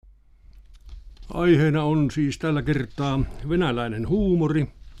Aiheena on siis tällä kertaa venäläinen huumori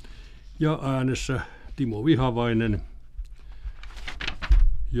ja äänessä Timo Vihavainen.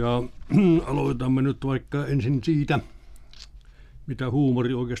 Ja aloitamme nyt vaikka ensin siitä, mitä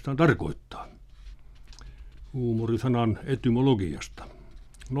huumori oikeastaan tarkoittaa. Huumorisanan etymologiasta.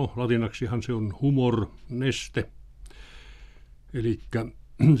 No, latinaksihan se on humor, neste. Eli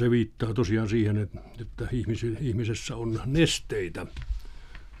se viittaa tosiaan siihen, että ihmisessä on nesteitä.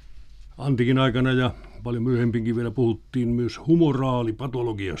 Antiikin aikana ja paljon myöhempinkin vielä puhuttiin myös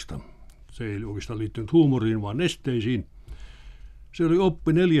humoraalipatologiasta. Se ei oikeastaan liittynyt huumoriin, vaan nesteisiin. Se oli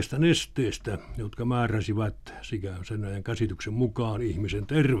oppi 4 nesteestä, jotka määräsivät sen ajan käsityksen mukaan ihmisen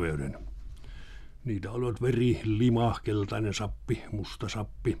terveyden. Niitä olivat veri, lima, keltainen sappi, musta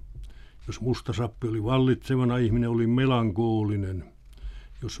sappi. Jos musta sappi oli vallitsevana, ihminen oli melankoolinen.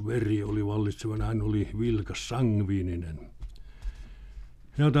 Jos veri oli vallitsevana, hän oli vilkas, sangviininen.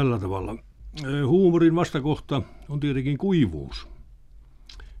 Ja tällä tavalla. Huumorin vastakohta on tietenkin kuivuus.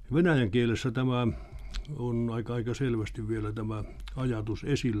 Venäjän kielessä tämä on aika selvästi vielä tämä ajatus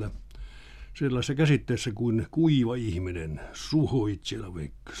esillä sellaisessa käsitteessä kuin kuiva ihminen,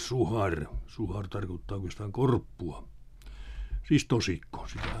 suhoitselavek, suhar. Suhar tarkoittaa oikeastaan korppua. Siis tosikko,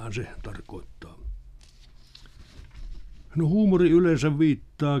 sitähän se tarkoittaa. No, huumori yleensä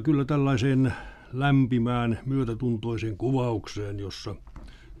viittaa kyllä tällaiseen lämpimään, myötätuntoiseen kuvaukseen, jossa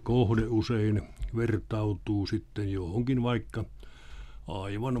kohde usein vertautuu sitten johonkin vaikka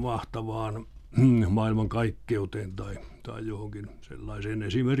aivan mahtavaan maailmankaikkeuteen tai johonkin sellaiseen.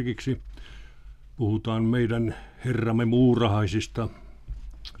 Esimerkiksi puhutaan meidän herramme muurahaisista.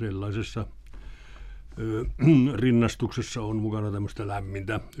 Sellaisessa rinnastuksessa on mukana tämmöistä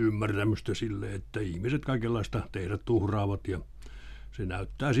lämmintä ymmärtämystä sille, että ihmiset kaikenlaista tehdä tuhraavat ja se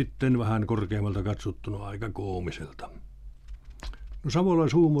näyttää sitten vähän korkeammalta katsottuna aika koomiselta. No,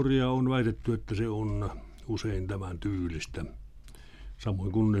 savolaishuumoria on väitetty, että se on usein tämän tyylistä.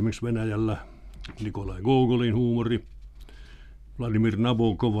 Samoin kuin esimerkiksi Venäjällä Nikolai Gogolin huumori. Vladimir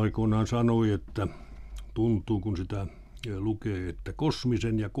Nabokov aikoinaan sanoi, että tuntuu kun sitä lukee, että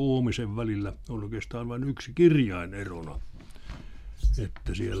kosmisen ja koomisen välillä on oikeastaan vain yksi kirjain erona.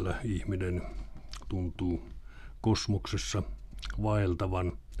 Että siellä ihminen tuntuu kosmoksessa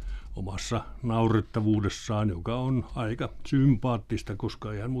vaeltavan omassa naurettavuudessaan, joka on aika sympaattista,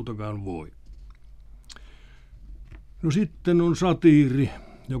 koska eihän muutakaan voi. No, sitten on satiiri,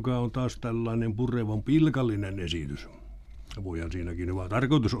 joka on taas tällainen purevan pilkallinen esitys. Voihan siinäkin hyvä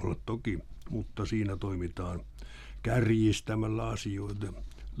tarkoitus olla toki, mutta siinä toimitaan kärjistämällä asioita,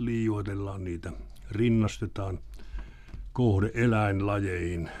 liioitellaan niitä, rinnastetaan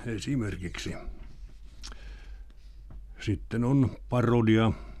kohde-eläinlajeihin esimerkiksi. Sitten on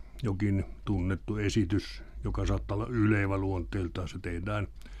parodia, jokin tunnettu esitys, joka saattaa olla ylevä luonteeltaan. Se tehdään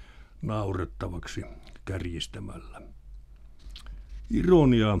naurettavaksi kärjistämällä.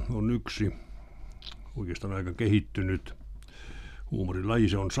 Ironia on yksi oikeastaan aika kehittynyt huumorilaji,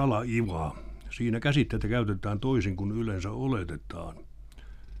 se on salaiva. Siinä käsitteitä käytetään toisin kuin yleensä oletetaan.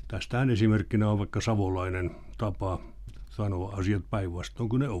 Tästähän esimerkkinä on vaikka savolainen tapa sanoa asiat päinvastoin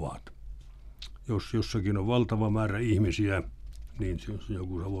kuin ne ovat. Jos jossakin on valtava määrä ihmisiä, niin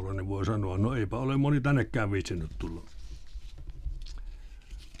joku savolainen voi sanoa, no eipä ole moni tännekään viitsinyt tulla.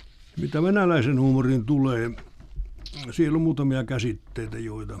 Mitä venäläisen huumoriin tulee, siellä on muutamia käsitteitä,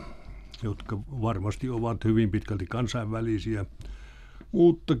 jotka varmasti ovat hyvin pitkälti kansainvälisiä,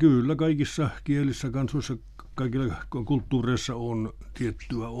 mutta kyllä kaikissa kielissä, kansoissa, kaikilla kulttuureissa on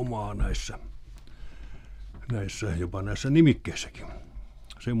tiettyä omaa jopa näissä nimikkeissäkin.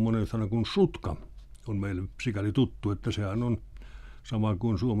 Semmoinen sana kuin sutka on meille sikäli tuttu, että sehän on sama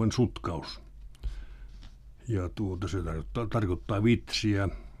kuin Suomen sutkaus. Ja se tarkoittaa vitsiä.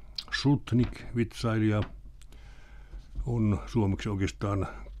 Sutnik, vitsailija, on suomeksi oikeastaan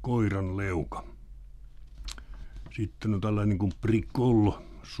koiran leuka. Sitten on tällainen kuin prikol,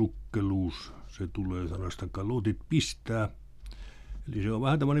 sukkeluus. Se tulee sanasta kalotit pistää. Eli se on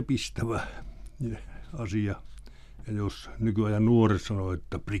vähän tämmöinen pistävä asia. Ja jos nykyajan nuoret sanoo,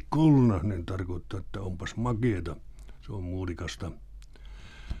 että prikolna, niin tarkoittaa, että onpas makeeta. Se on muodikasta.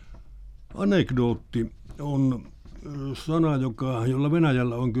 Anekdootti on sana, jolla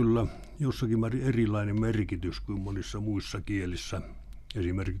Venäjällä on kyllä jossakin määrin erilainen merkitys kuin monissa muissa kielissä,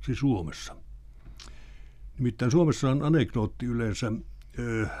 esimerkiksi Suomessa. Nimittäin Suomessa anekdootti yleensä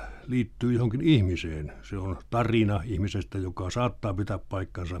liittyy johonkin ihmiseen. Se on tarina ihmisestä, joka saattaa pitää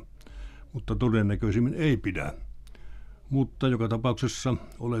paikkansa, mutta todennäköisimmin ei pidä. Mutta joka tapauksessa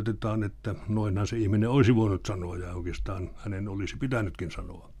oletetaan, että noinhan se ihminen olisi voinut sanoa ja oikeastaan hänen olisi pitänytkin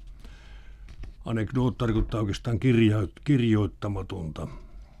sanoa. Anekdoot tarkoittaa oikeastaan kirjoittamatonta.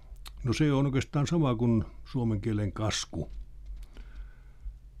 No se on oikeastaan sama kuin suomen kielen kasku.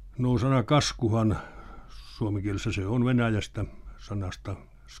 No sana kaskuhan suomen kielessä se on venäjästä sanasta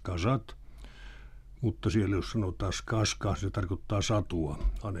skazat, mutta siellä jos sanotaan skaska, se tarkoittaa satua.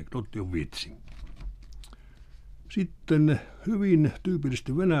 Anekdootti on vitsi. Sitten hyvin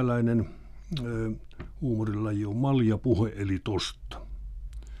tyypillisesti venäläinen huumorilaji on maljapuhe eli tosta.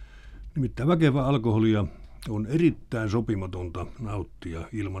 Nimittäin väkevä alkoholia on erittäin sopimatonta nauttia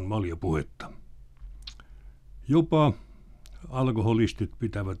ilman maljapuhetta. Jopa alkoholistit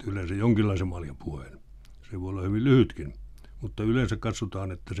pitävät yleensä jonkinlaisen maljapuheen. Se voi olla hyvin lyhytkin, mutta yleensä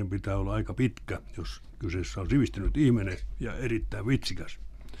katsotaan, että sen pitää olla aika pitkä, jos kyseessä on sivistynyt ihminen ja erittäin vitsikäs.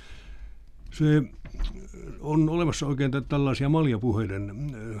 Se on olemassa oikein tällaisia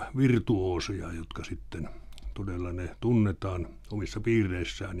maljapuheiden virtuooseja, jotka sitten todella ne tunnetaan omissa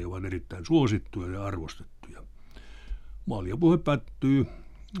piireissään ja ovat erittäin suosittuja ja arvostettuja. Maljapuhe päättyy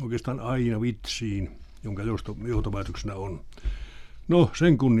oikeastaan aina vitsiin, jonka johtopäätöksenä on: no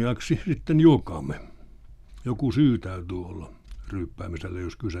sen kunniaksi sitten juokaamme. Joku syy täytyy olla ryyppäämiselle,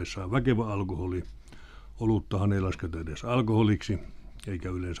 jos kyseessä on väkevä alkoholi. Oluttahan ei lasketa edes alkoholiksi, eikä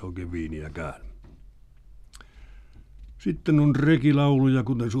yleensä oikein viiniäkään. Sitten on rekilauluja,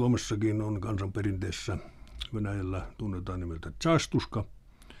 kuten Suomessakin on kansanperinteessä. Venäjällä tunnetaan nimeltä tsastuska.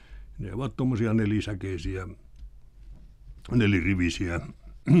 Ne ovat tuommoisia nelisäkeisiä, nelirivisiä,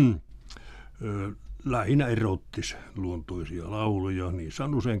 lähinnä erottisluontoisia lauluja. Niissä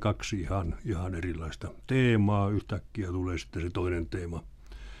on usein kaksi ihan erilaista teemaa. Yhtäkkiä tulee sitten se toinen teema,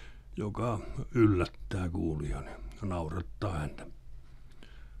 joka yllättää kuulijan ja naurattaa häntä.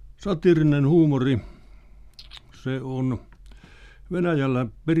 Satiirinen huumori, se on Venäjällä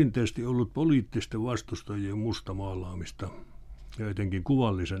perinteisesti ollut poliittisten vastustajien mustamaalaamista ja etenkin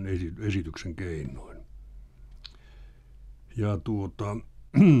kuvallisen esityksen keinoin. Ja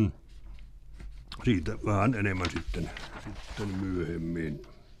siitä vähän enemmän sitten myöhemmin.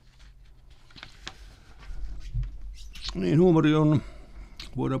 Niin, huumori on,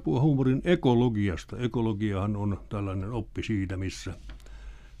 voidaan puhua huumorin ekologiasta. Ekologiahan on tällainen oppi siitä,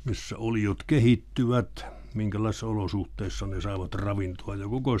 missä oliot kehittyvät, minkälaisissa olosuhteissa ne saavat ravintoa ja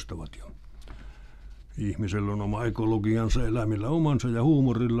kukoistavat. Ja ihmisellä on oma ekologiansa, eläimillä omansa ja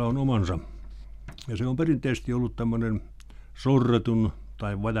huumorilla on omansa. Ja se on perinteisesti ollut tämmöinen sorretun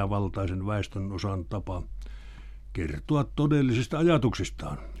tai vajavaltaisen väestön osan tapa kertoa todellisista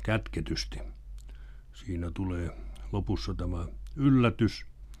ajatuksistaan kätketysti. Siinä tulee lopussa tämä yllätys.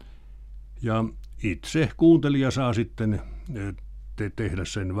 Ja itse kuuntelija saa sitten tehdä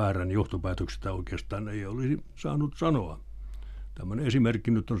sen väärän johtopäätöksestä oikeastaan ei olisi saanut sanoa. Tällainen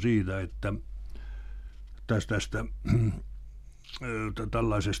esimerkki nyt on siitä, että tästä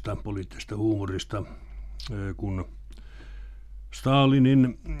tällaisesta poliittisesta huumorista, kun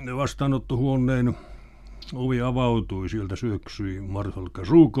Stalinin vastaanottohuoneen ovi avautui, sieltä syöksyi Marsalkka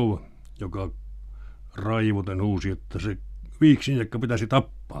Zhukov, joka raivoten huusi, että se viiksinjäkkä pitäisi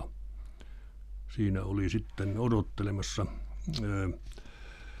tappaa. Siinä oli sitten odottelemassa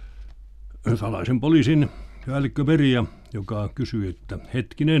salaisen poliisin päällikkö Beria, joka kysyi, että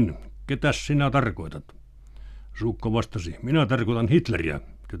hetkinen, ketäs sinä tarkoitat? Zhukov vastasi, minä tarkoitan Hitleriä,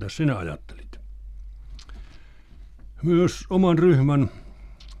 ketäs sinä ajattelit? Myös oman ryhmän,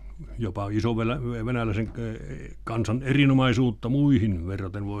 jopa iso-venäläisen kansan erinomaisuutta muihin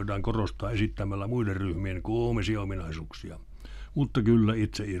verraten voidaan korostaa esittämällä muiden ryhmien koomisia ominaisuuksia. Mutta kyllä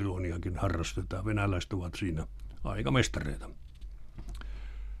itseironiakin harrastetaan. Venäläiset ovat siinä aika mestareita.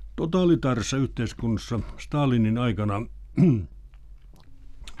 Totalitaarisessa yhteiskunnassa Stalinin aikana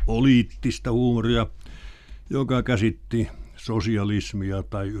poliittista huumoria, joka käsitti sosialismia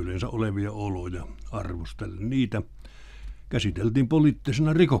tai yleensä olevia oloja arvostellen niitä, käsiteltiin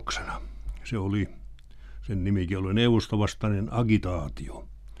poliittisena rikoksena. Sen nimikin oli neuvostovastainen agitaatio.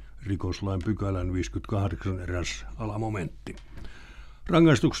 Rikoslain pykälän 58 eräs alamomentti.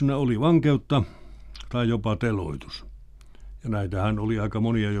 Rangaistuksena oli vankeutta tai jopa teloitus. Ja näitähän oli aika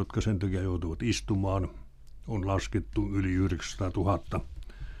monia, jotka sen takia joutuvat istumaan. On laskettu yli 900 000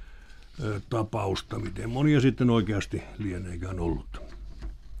 tapausta, miten monia sitten oikeasti lieneekään ollut.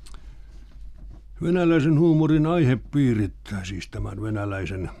 Venäläisen huumorin aihepiirit, siis tämän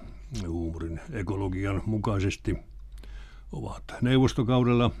venäläisen huumorin ekologian mukaisesti, ovat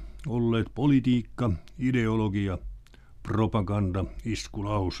neuvostokaudella olleet politiikka, ideologia, propaganda,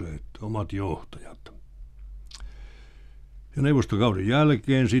 iskulauseet, omat johtajat. Ja neuvostokauden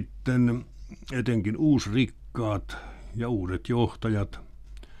jälkeen sitten etenkin uusrikkaat ja uudet johtajat.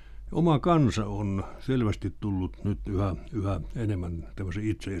 Oma kansa on selvästi tullut nyt yhä enemmän tämmöisen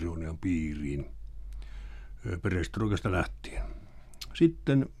itseironian piiriin perestroikasta lähtien.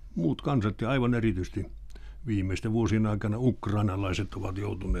 Sitten muut kansat ja aivan erityisesti viimeisten vuosien aikana ukrainalaiset ovat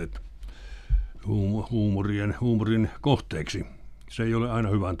joutuneet huumorin kohteeksi. Se ei ole aina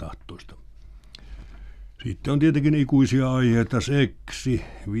hyvän tahtoista. Sitten on tietenkin ikuisia aiheita, seksi,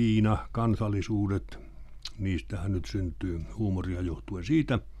 viina, kansallisuudet. Niistähän nyt syntyy huumoria johtuen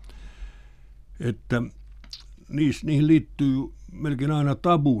siitä, että niihin liittyy melkein aina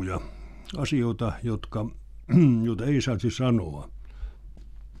tabuja, asioita, joita ei saisi sanoa.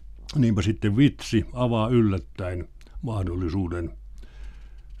 Niinpä sitten vitsi avaa yllättäen mahdollisuuden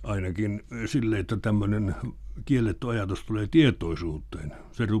ainakin sille, että tämmöinen kielletty ajatus tulee tietoisuuteen.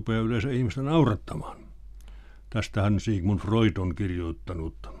 Se rupeaa yleensä ihmistä naurattamaan. Tästähän Sigmund Freud on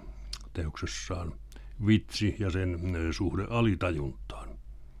kirjoittanut teoksessaan Vitsi ja sen suhde alitajuntaan.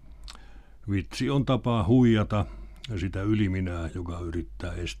 Vitsi on tapa huijata sitä yliminää, joka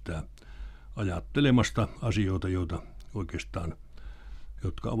yrittää estää ajattelemasta asioita,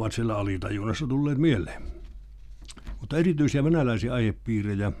 jotka ovat siellä alitajunnassa tulleet mieleen. Mutta erityisiä venäläisiä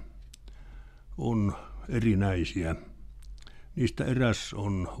aihepiirejä on erinäisiä. Niistä eräs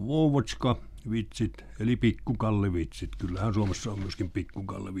on Vovotska-vitsit, eli pikkukallevitsit. Kyllähän Suomessa on myöskin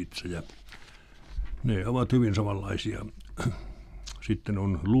pikkukallevitsejä. Ne ovat hyvin samanlaisia. Sitten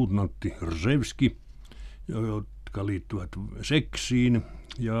on luutnantti Rzewski, jotka liittyvät seksiin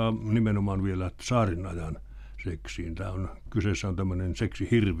ja nimenomaan vielä tsaarin ajan seksiin. Kyseessä on tämmöinen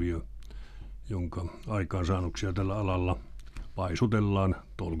seksihirviö, jonka aikaansaannoksia tällä alalla paisutellaan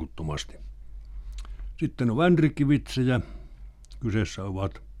tolkuttomasti. Sitten on vänrikkivitsejä. Kyseessä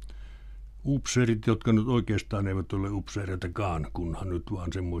ovat upseerit, jotka nyt oikeastaan eivät ole upseereitakaan, kunhan nyt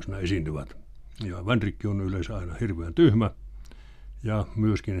vaan semmoisena esiintyvät. Ja vänrikki on yleensä aina hirveän tyhmä ja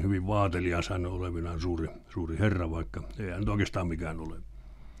myöskin hyvin vaatelias, hän on olevinaan suuri herra, vaikka ei hän oikeastaan mikään ole.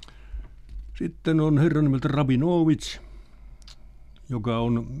 Sitten on herra nimeltä Rabinovits, joka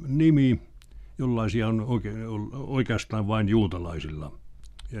on nimi, jollaisia on oikeastaan vain juutalaisilla.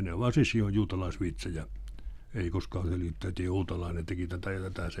 Ja ne ovat siis jo juutalaisvitsejä. Ei koskaan selittää, että juutalainen teki tätä ja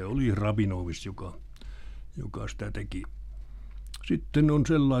tätä. Se oli Rabinovits, joka sitä teki. Sitten on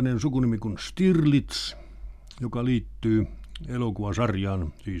sellainen sukunimi kuin Stirlitz, joka liittyy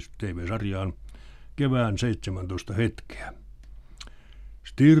elokuvasarjaan, siis TV-sarjaan, Kevään 17 hetkeä.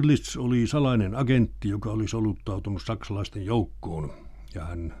 Stirlitz oli salainen agentti, joka oli soluttautunut saksalaisten joukkoon, ja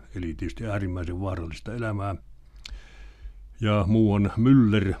hän eli tietysti äärimmäisen vaarallista elämää. Ja muuan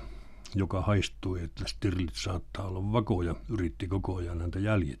Müller, joka haistui, että Stirlitz saattaa olla vakoja, yritti koko ajan häntä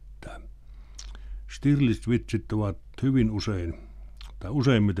jäljittää. Stirlitz-vitsit ovat hyvin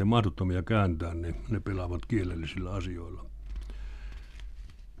useimmiten mahdottomia kääntää, ne pelaavat kielellisillä asioilla.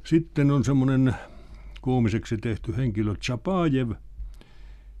 Sitten on semmoinen koomiseksi tehty henkilö Chapajev,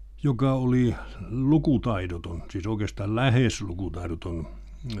 joka oli lukutaidoton, siis oikeastaan lähes lukutaidoton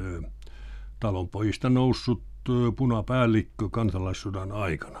talonpojista noussut punapäällikkö kansalaissodan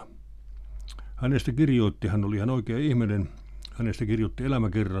aikana. Hän oli ihan oikea ihminen, hänestä kirjoitti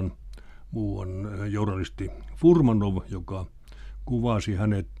elämäkerran muuan journalisti Furmanov, joka kuvasi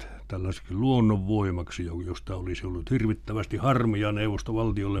hänet tällaiseksi luonnonvoimaksi, josta olisi ollut hirvittävästi harmia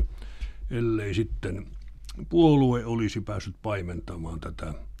Neuvostovaltiolle, ellei sitten puolue olisi päässyt paimentamaan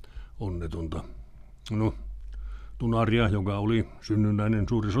tätä onnetonta tunaria, joka oli synnynnäinen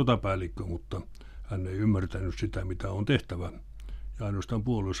suuri sotapäällikkö, mutta hän ei ymmärtänyt sitä, mitä on tehtävä, ja ainoastaan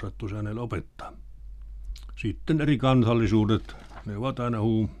puolue sattuisi hänelle opettaa. Sitten eri kansallisuudet, ne ovat aina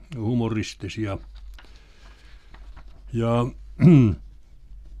humoristisia. Ja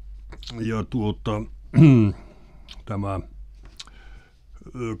tämä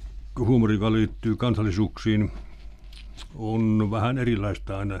huumori, joka liittyy kansallisuuksiin, on vähän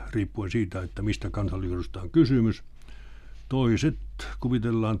erilaista aina riippuen siitä, että mistä kansallisuudesta on kysymys. Toiset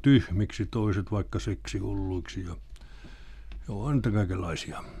kuvitellaan tyhmiksi, toiset vaikka seksihulluiksi ja on niitä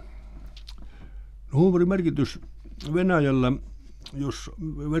kaikenlaisia. Huumorin merkitys Venäjällä, jos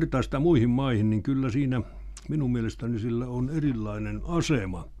vertaa sitä muihin maihin, niin kyllä siinä minun mielestäni sillä on erilainen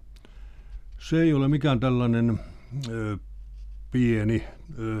asema. Se ei ole mikään tällainen pieni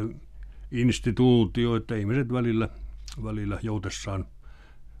instituutio, että ihmiset välillä joutessaan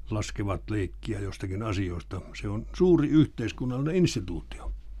laskevat leikkiä jostakin asioista. Se on suuri yhteiskunnallinen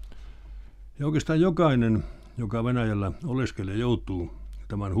instituutio. Ja oikeastaan jokainen, joka Venäjällä oleskelee, joutuu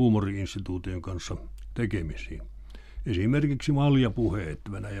tämän huumori-instituution kanssa tekemisiin. Esimerkiksi maljapuheet.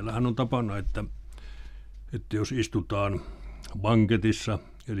 Venäjällähän on tapana, että jos istutaan banketissa,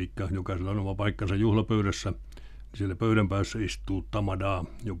 eli jokaisella on oma paikkansa juhlapöydässä, niin siellä pöydän päässä istuu tamada,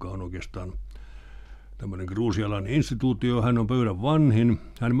 joka on oikeastaan tämmöinen gruusialainen instituutio. Hän on pöydän vanhin.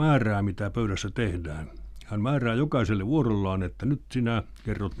 Hän määrää, mitä pöydässä tehdään. hän määrää jokaiselle vuorollaan, että nyt sinä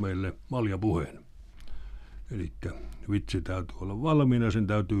kerrot meille maljapuheen. Eli vitsi täytyy olla valmiina, sen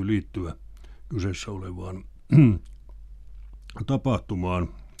täytyy liittyä kyseessä olevaan tapahtumaan.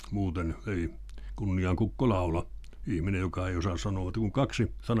 Muuten ei kunniaan kukko laula. Ihminen, joka ei osaa sanoa, että kun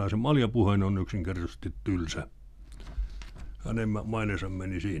kaksi sanaisen maljapuheen on yksinkertaisesti tylsä. Hänen maineensa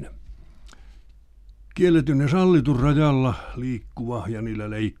meni siinä. Kielletyn ja sallitun rajalla liikkuva ja niillä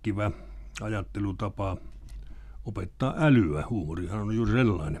leikkivä ajattelutapa opettaa älyä. Huumorihan on juuri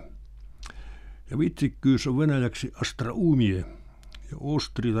sellainen. Ja vitsikkyys on venäjäksi astraumie. Ja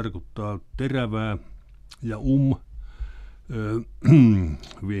ostri tarkoittaa terävää ja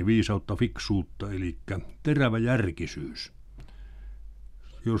viisautta, fiksuutta, eli terävä järkisyys.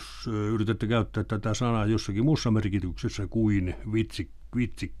 Jos yritätte käyttää tätä sanaa jossakin muussa merkityksessä kuin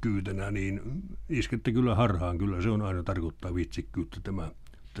vitsikkyytenä, niin iskette kyllä harhaan. Kyllä se on aina tarkoittaa vitsikkyyttä, tämä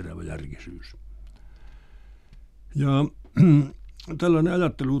terävä järkisyys. Ja tällainen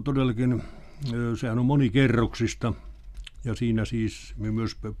ajattelu todellakin, sehän on monikerroksista, ja siinä siis me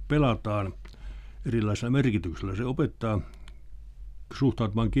myös pelataan erilaisilla merkityksillä. Se opettaa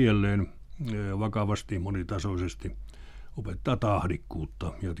suhtautumaan kieleen vakavasti, monitasoisesti, opettaa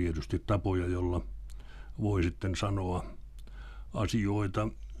tahdikkuutta ja tietysti tapoja, jolla voi sitten sanoa asioita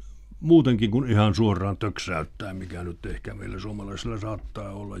muutenkin kuin ihan suoraan töksäyttää, mikä nyt ehkä meillä suomalaisilla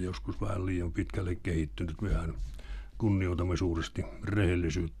saattaa olla joskus vähän liian pitkälle kehittynyt. Mehän kunnioitamme suuresti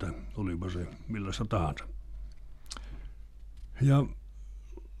rehellisyyttä, olipa se millaista tahansa. Ja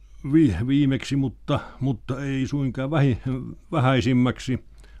viimeksi, mutta ei suinkaan vähäisimmäksi,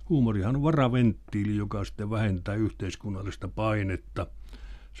 huumorihan on varaventtiili, joka sitten vähentää yhteiskunnallista painetta.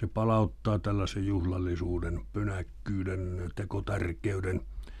 Se palauttaa tällaisen juhlallisuuden, pönäkkyyden, tekotärkeyden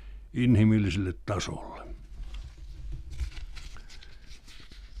inhimilliselle tasolle.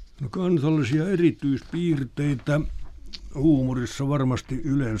 No, kansallisia erityispiirteitä huumorissa varmasti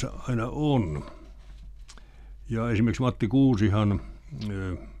yleensä aina on. Ja esimerkiksi Matti Kuusihan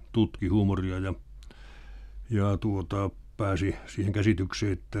tutki huumoria ja pääsi siihen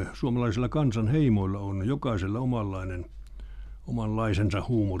käsitykseen, että suomalaisilla kansanheimoilla on jokaisella omanlaisensa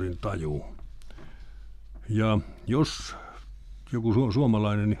huumorin taju. Ja jos joku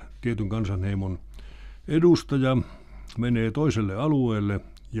suomalainen tietyn kansanheimon edustaja menee toiselle alueelle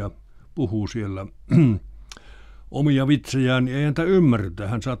ja puhuu siellä omia vitsejään, niin ei häntä ymmärretä.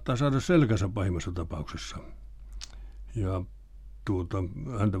 Hän saattaa saada selkänsä pahimmassa tapauksessa. Ja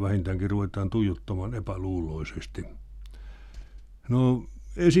häntä vähintäänkin ruvetaan tuijottamaan epäluuloisesti. No,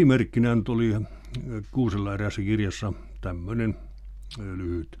 esimerkkinä nyt oli Kuusella eräässä kirjassa tämmöinen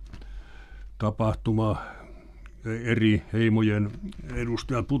lyhyt tapahtuma. Eri heimojen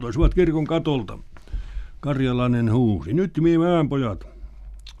edustajat putosivat kirkon katolta. Karjalainen huusi, nyt mie määnpojat.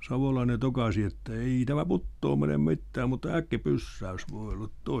 Savolainen tokaisi, että ei tämä puttoo mene mitään, mutta äkkipyssäys voi olla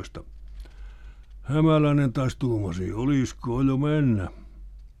toista. Hämäläinen taas tuumasi, olisiko jo mennä.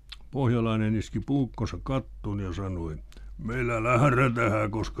 Pohjalainen iski puukkonsa kattoon ja sanoi, meillä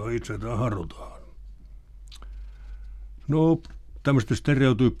lähdetään, koska itse tahrotaan. No, tämmöistä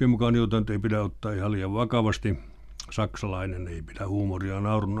stereotyyppien mukaan jotain ei pidä ottaa ihan liian vakavasti. Saksalainen ei pidä huumoria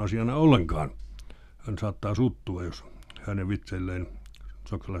naurun asiana ollenkaan. Hän saattaa suttua, jos hänen vitseilleen,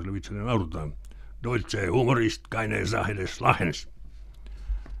 saksalaiselle vitseilleen naurutaan. Deutsche Humorist keine Sache des Lachens.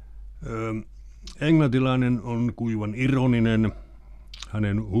 Englantilainen on kuivan ironinen.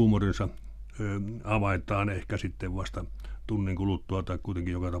 Hänen huumorinsa havaitaan ehkä sitten vasta tunnin kuluttua tai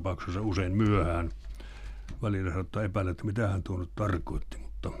kuitenkin joka tapauksessa usein myöhään. Välillä saattaa epäillä, että mitä hän tuo nyt tarkoitti,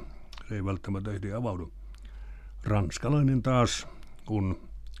 mutta se ei välttämättä ehdi avaudu. Ranskalainen taas on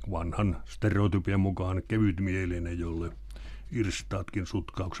vanhan stereotypian mukaan kevytmielinen, jolle irstaatkin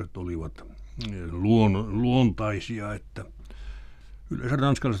sutkaukset olivat luontaisia, että yleensä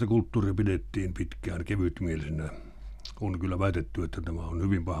ranskalaista kulttuuria pidettiin pitkään kevytmielisenä. On kyllä väitetty, että tämä on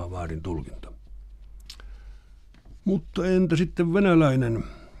hyvin paha väärin tulkinta. Mutta entä sitten venäläinen?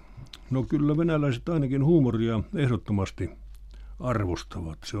 No kyllä venäläiset ainakin huumoria ehdottomasti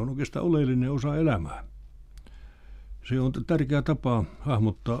arvostavat. Se on oikeastaan oleellinen osa elämää. Se on tärkeä tapa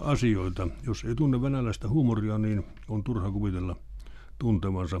hahmottaa asioita. Jos ei tunne venäläistä huumoria, niin on turha kuvitella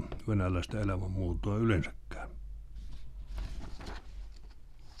tuntemansa venäläistä elämänmuotoa yleensäkään.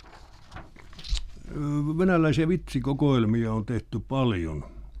 Venäläisiä vitsikokoelmia on tehty paljon.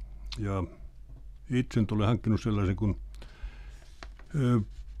 Ja itse olen hankkinut sellaisen kuin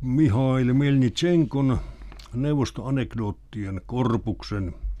Mihail Melnichenkon neuvostoanekdoottien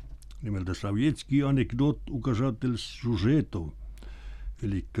korpuksen nimeltä Sovietski anekdot ukazatel sujetov.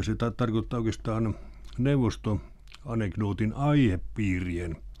 Eli se tarkoittaa oikeastaan neuvostoanekdootin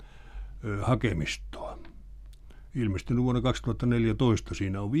aihepiirien hakemistoa. ilmestynyt vuonna 2014.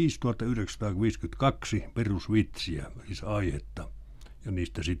 Siinä on 5952 perusvitsiä, siis aihetta, ja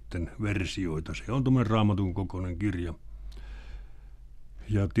niistä sitten versioita. Se on tuommoinen Raamatun kokoinen kirja.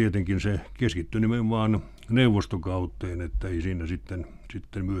 Ja tietenkin se keskittyi nimenomaan neuvostokauteen, että ei siinä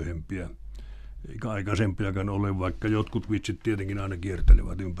sitten myöhempiä eikä aikaisempiakaan ole, vaikka jotkut vitsit tietenkin aina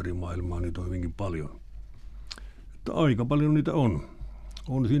kiertelevät ympäri maailmaa, niitä on hyvinkin paljon. Että aika paljon niitä on.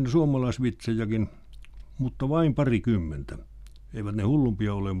 On siinä suomalaisvitsejäkin, mutta vain parikymmentä. Eivät ne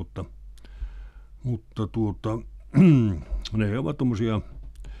hullumpia ole, mutta ne ovat tommosia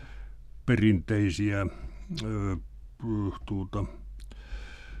perinteisiä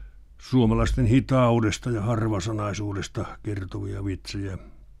suomalaisten hitaudesta ja harvasanaisuudesta kertovia vitsejä.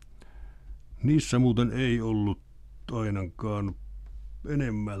 Niissä muuten ei ollut ainakaan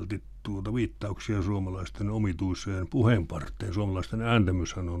enemmälti viittauksia suomalaisten omituiseen puheenparteen. Suomalaisten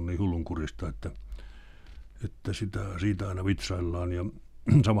ääntämyshän on niin hullunkurista, että siitä aina vitsaillaan. Ja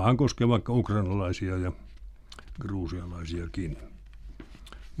samahan koskee vaikka ukrainalaisia ja gruusialaisiakin.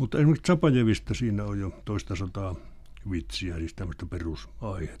 Mutta esimerkiksi Zapajevista siinä on jo toista sataa vitsiä, siis tämmöistä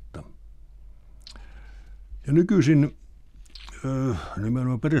perusaihetta. Ja nykyisin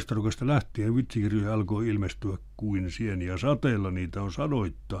nimenomaan perestroikasta lähtien vitsikirjoja alkoi ilmestyä kuin sieniä sateella. Niitä on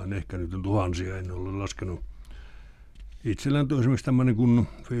sadoittain, ehkä nyt on tuhansia, en ole laskenut. Itsellään on esimerkiksi tämmöinen kuin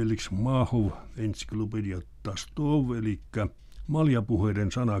Felix Mahov Encyclopedia Tastov, eli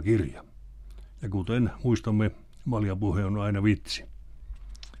maljapuheiden sanakirja. Ja kuten muistamme, maljapuhe on aina vitsi.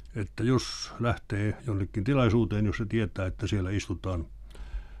 Että jos lähtee jonnekin tilaisuuteen, jos se tietää, että siellä istutaan,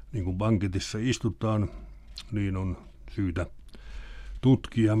 niin kuin banketissa istutaan, niin on syytä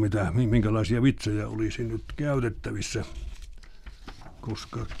tutkia, minkälaisia vitsejä olisi nyt käytettävissä,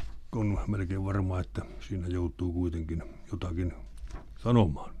 koska on melkein varma, että siinä joutuu kuitenkin jotakin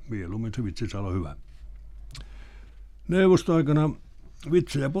sanomaan. Mieluummin se vitsi saa olla hyvä. Neuvostoaikana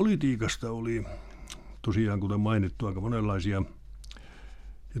vitsejä politiikasta oli tosiaan, kuten mainittu, aika monenlaisia.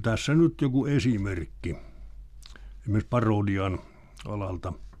 Ja tässä nyt joku esimerkki, esimerkiksi parodian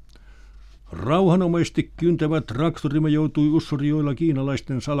alalta. Rauhanomaisesti kyntävät traktorimme joutui Ussurijoilla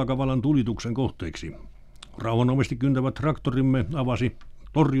kiinalaisten salakavalan tulituksen kohteeksi. Rauhanomaisesti kyntävät traktorimme avasi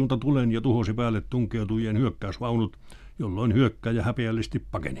torjuntatulen ja tuhosi päälle tunkeutujien hyökkäysvaunut, jolloin hyökkääjä häpeällisesti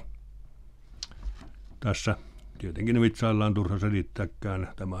pakeni. Tässä tietenkin vitsaillaan, turha selittääkään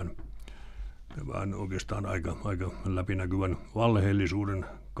tämän oikeastaan aika läpinäkyvän valheellisuuden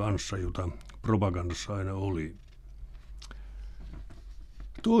kanssa, jota propagandassa aina oli.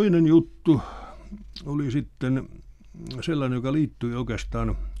 Toinen juttu oli sitten sellainen, joka liittyi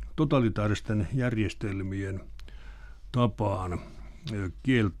oikeastaan totalitaaristen järjestelmien tapaan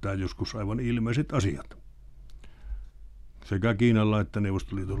kieltää joskus aivan ilmeiset asiat. Sekä Kiinalla että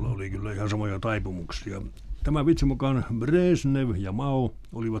Neuvostoliitolla oli kyllä ihan samoja taipumuksia. Tämän vitsin mukaan Brezhnev ja Mao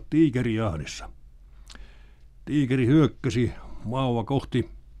olivat tiikerijahdissa. Tiikeri hyökkäsi Maoa kohti,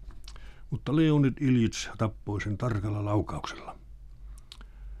 mutta Leonid Iljits tappoi sen tarkalla laukauksella.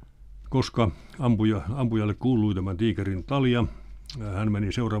 Koska ampujalle kuului tämän tiikerin talja, hän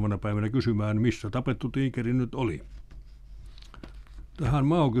meni seuraavana päivänä kysymään, missä tapettu tiikeri nyt oli. Tähän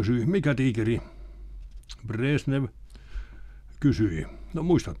Mao kysyi, mikä tiikeri? Brezhnev kysyi, no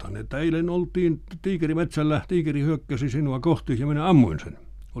muistathan, että eilen oltiin tiikerimetsällä, tiikeri hyökkäsi sinua kohti ja minä ammuin sen.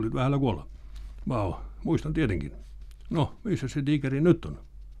 Olit vähällä kuolla. Mao, muistan tietenkin. No, missä se tiikeri nyt on?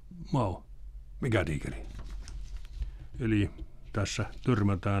 Mao, mikä tiikeri? Eli tässä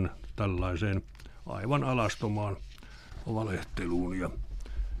törmätään tällaiseen aivan alastomaan valehteluun, ja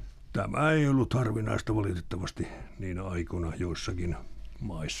tämä ei ollut harvinaista valitettavasti niinä aikoina joissakin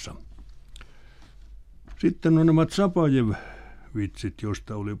maissa. Sitten on nämä Zapajev-vitsit,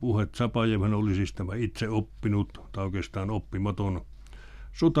 joista oli puhe. Zapajevhan oli siis tämä itse oppinut tai oikeastaan oppimaton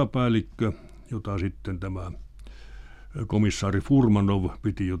sotapäällikkö, jota sitten tämä komissaari Furmanov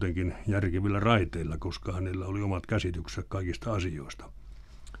piti jotenkin järkevillä raiteilla, koska hänellä oli omat käsitykset kaikista asioista.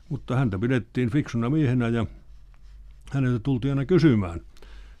 Mutta häntä pidettiin fiksuna miehenä ja häneltä tultiin aina kysymään,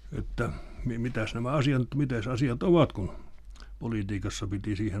 että miten asiat ovat, kun politiikassa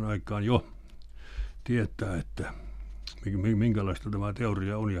piti siihen aikaan jo tietää, että minkälaista tämä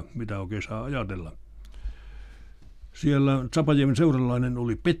teoria on ja mitä oikein saa ajatella. Siellä Zapajevin seuralainen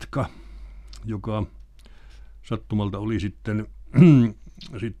oli Petka, joka sattumalta oli sitten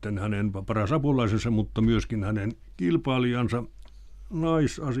hänen paras apulaisensa, mutta myöskin hänen kilpailijansa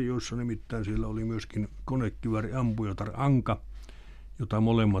naisasioissa, nimittäin siellä oli myöskin konekivääriampujatar Anka, jota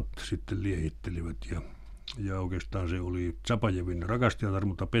molemmat sitten liehittelivät, ja oikeastaan se oli Zapajevin rakastajatar,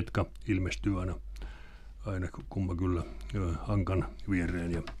 mutta Petka ilmestyi aina kumma kyllä Ankan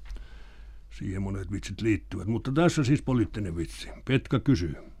viereen, ja Siihen monet vitsit liittyvät. Mutta tässä siis poliittinen vitsi. Petka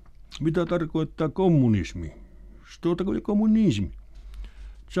kysyy. Mitä tarkoittaa kommunismi? Stuotako oli kommunismi?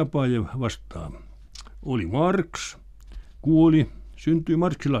 Tsapajev vastaa. Oli Marx, kuoli, syntyi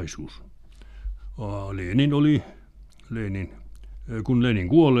marksilaisuus. Kun Lenin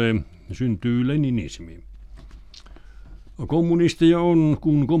kuolee, syntyy leninismi. Kommunisteja on,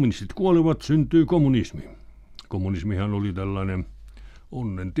 kun kommunistit kuolevat, syntyy kommunismi. Kommunismihan oli tällainen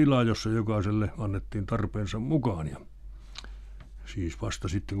onnen tila, jossa jokaiselle annettiin tarpeensa mukaan. Ja siis vasta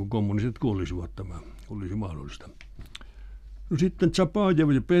sitten, kun kommunistit kuolisivat, tämä olisi mahdollista. No sitten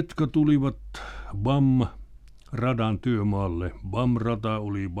Tsapajev ja Petka tulivat BAM-radan työmaalle. BAM-rata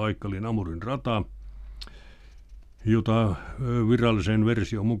oli Baikalin-Amurin rata, jota virallisen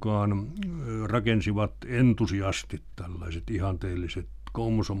version mukaan rakensivat entusiastit, tällaiset ihanteelliset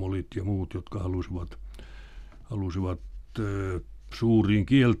komsomolit ja muut, jotka halusivat suuriin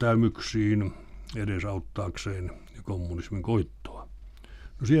kieltäymyksiin edesauttaakseen kommunismin koittoa.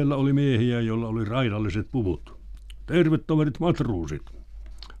 No siellä oli miehiä, joilla oli raidalliset puvut. Terve toverit matruusit,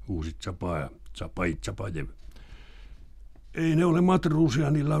 huusi Tsapajev. Ei ne ole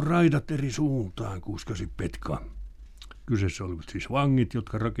matruusia, niillä on raidat eri suuntaan, kuiskasi Petka. Kyseessä olivat siis vangit,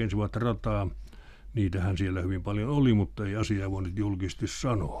 jotka rakensivat rataa. Niitähän siellä hyvin paljon oli, mutta ei asiaa voinut julkisesti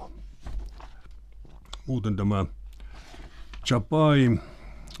sanoa. Muuten tämä Tsapai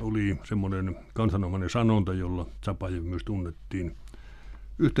oli semmoinen kansanomainen sanonta, jolla Tsapajev myös tunnettiin.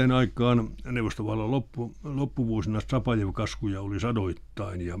 Yhteen aikaan Neuvostovallan loppuvuosina Tsapajev-kaskuja oli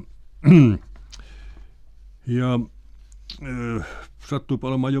sadoittain ja sattui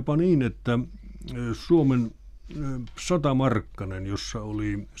olemaan jopa niin, että Suomen 100-markkanen, jossa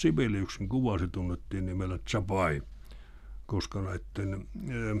oli Sibeliuksen kuva, se tunnettiin nimellä Tsapai, koska näiden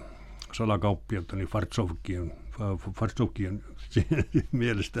salakauppiaiden, niin Fartsovkien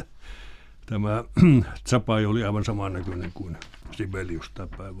mielestä tämä Tsapai oli aivan samannäköinen kuin Sibelius tai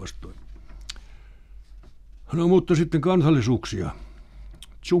päinvastoin. No mutta sitten kansallisuuksia.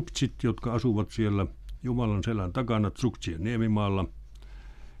 Tsukitsit, jotka asuvat siellä Jumalan selän takana Tsuktien niemimaalla,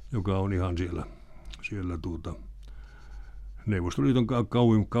 joka on ihan siellä Neuvostoliiton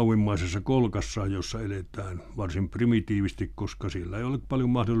kauimmaisessa kolkassa, jossa eletään varsin primitiivisti, koska siellä ei ole paljon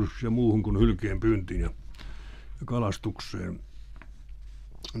mahdollisuuksia muuhun kuin hylkeen pyyntiin ja kalastukseen.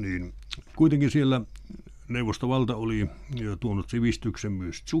 Niin kuitenkin siellä neuvostovalta oli tuonut sivistyksen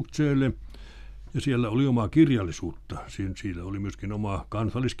myös Tsuktseelle, ja siellä oli omaa kirjallisuutta. Siellä oli myöskin oma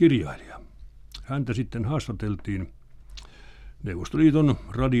kansalliskirjailija. Häntä sitten haastateltiin Neuvostoliiton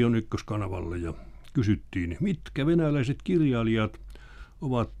radion ykköskanavalle ja kysyttiin, mitkä venäläiset kirjailijat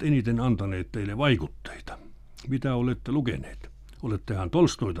ovat eniten antaneet teille vaikutteita. Mitä olette lukeneet? Olettehan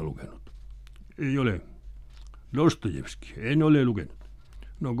Tolstoita lukenut? Ei ole. Dostojevski? En ole lukenut.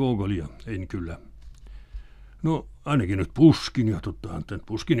 No Gogolia? En kyllä. No ainakin nyt Puskinia,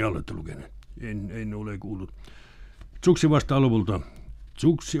 Puskinia olette lukeneet. En ole kuullut. Tsuksi vastaa lopulta.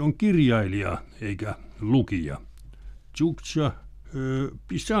 Tsuksi on kirjailija eikä lukija. Tsuksa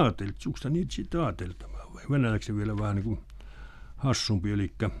pisatel, tsuksa nitsitatel. Venäjäksi vielä vähän niin kuin hassumpi,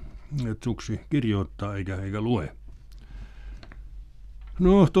 eli Tsuksi kirjoittaa eikä lue.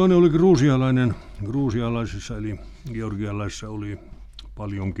 No toinen oli gruusialainen. Gruusialaisissa eli georgialaisissa oli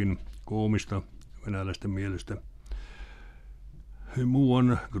paljonkin koomista venäläisten mielestä.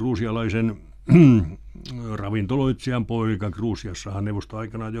 Muuan gruusialaisen ravintoloitsijan poika. Gruusiassahan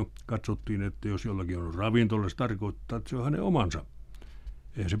neuvostoaikana jo katsottiin, että jos jollakin on ravintola, se tarkoittaa, että se on hänen omansa.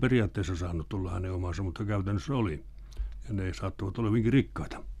 Eihän se periaatteessa saanut olla hänen omansa, mutta käytännössä oli. Ja ne saattavat olla hyvinkin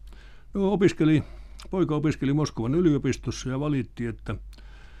rikkaita. No poika opiskeli Moskovan yliopistossa ja valitti, että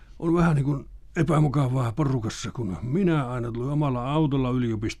on vähän niin kuin epämukavaa porukassa, kun minä aina tulen omalla autolla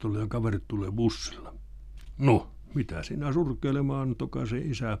yliopistolle ja kaverit tulee bussilla. No, mitä sinä surkkeilemaan, tokaisi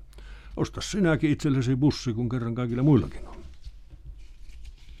isä. Osta sinäkin itsellesi bussi, kun kerran kaikilla muillakin on.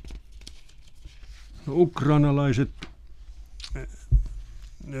 No, ukrainalaiset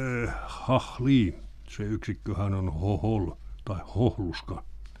hahli, se yksikköhän on hohol tai hohluska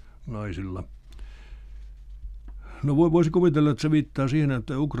naisilla. No voisi kuvitella, että se viittaa siihen,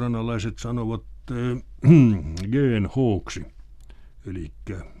 että ukrainalaiset sanovat genhooksi, eli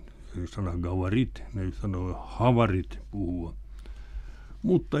sana gavarit, ne sanoo havarit puhua.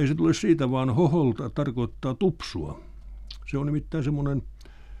 Mutta ei se tule siitä, vaan hoholta tarkoittaa tupsua. Se on nimittäin semmoinen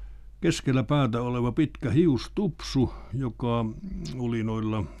keskellä päätä oleva pitkä hiustupsu, joka oli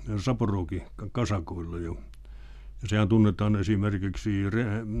noilla Saporogi-kasakoilla jo. Ja sehän tunnetaan esimerkiksi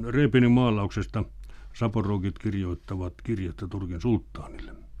Repinin maalauksesta. Saporogit kirjoittavat kirjettä Turkin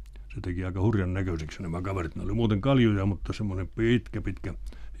sulttaanille. Se teki aika hurjan näköiseksi nämä kaverit. Ne oli muuten kaljuja, mutta semmoinen pitkä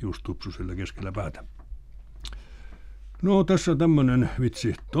just tupsu sillä keskellä päätä. No tässä on tämmönen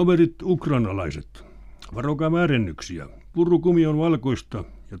vitsi. Toverit ukrainalaiset. Varokaa väärennyksiä. Purukumi on valkoista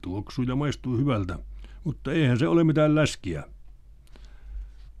ja tuoksuu ja maistuu hyvältä, mutta eihän se ole mitään läskiä.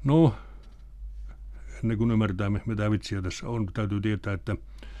 No, ennen kuin ymmärtää mitä vitsiä tässä on, täytyy tietää,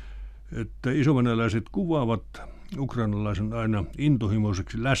 että isovenäläiset kuvaavat ukrainalaisen aina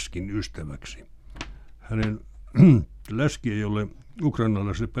intohimoiseksi läskin ystäväksi. Hänen läski ei ole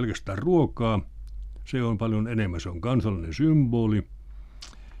ukrainalaisille pelkästään ruokaa, se on paljon enemmän, se on kansallinen symboli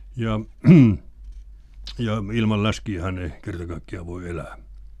ja ilman läskiä hän ei kerta kaikkiaan voi elää.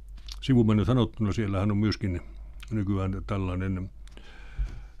 Sivumennen sanottuna siellähän on myöskin nykyään tällainen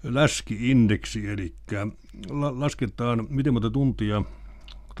läski-indeksi, eli lasketaan miten monta tuntia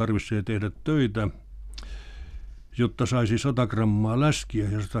tarvitsee tehdä töitä, jotta saisi 100 grammaa läskiä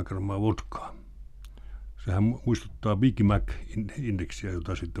ja 100 grammaa vodkaa. Sehän muistuttaa Big Mac-indeksiä,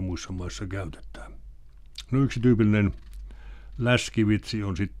 jota sitten muissa maissa käytetään. No yksi tyypillinen läskivitsi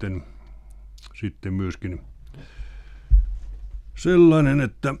on sitten myöskin sellainen,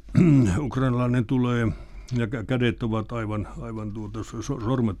 että ukrainalainen tulee ja kädet ovat aivan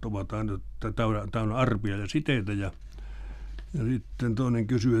sormet ovat täynnä arpia ja siteitä ja sitten toinen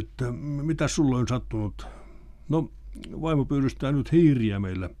kysyy, että mitä sulla on sattunut? No vaimo pyydystää nyt hiiriä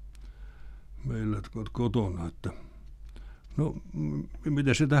meillä kotona, että no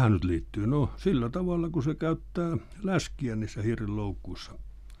miten se tähän nyt liittyy? No sillä tavalla kun se käyttää läskiä niissä hiiren loukkuissa.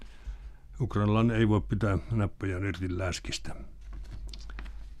 Ukrainalainen ei voi pitää näppejään irti läskistä.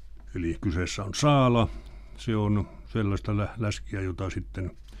 Eli kyseessä on saala. Se on sellaista läskiä, jota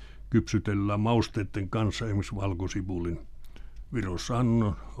sitten kypsytellään mausteiden kanssa, esimerkiksi valkosipulin.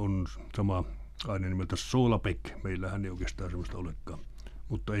 Virossahan on sama aine nimeltä soolapek. Meillähän ei oikeastaan sellaista olekaan.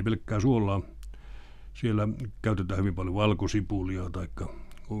 Mutta ei pelkkää suolaa. Siellä käytetään hyvin paljon valkosipulia taikka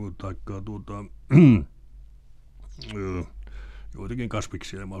joitakin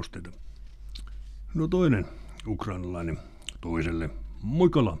kasviksia ja mausteita. No toinen ukrainalainen toiselle.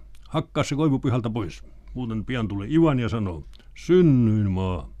 Moikala, hakkaa se koivu pihalta pois. Muuten pian tulee Ivan ja sanoo, synnyin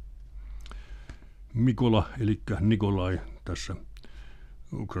maa. Mikola, eli Nikolai, tässä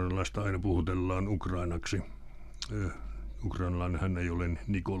ukrainalaista aina puhutellaan ukrainaksi. Ukrainalainen hän ei ole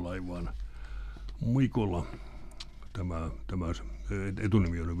Nikolai, vaan Mikola. Tämä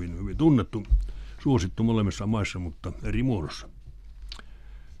etunimi on hyvin tunnettu, suosittu molemmissa maissa, mutta eri muodossa.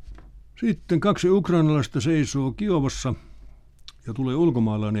 Sitten 2 ukrainalaista seisoo Kiovassa ja tulee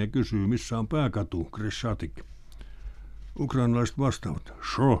ulkomaalainen ja kysyy, missä on pääkatu, Kreshatik. Ukrainalaiset vastaavat,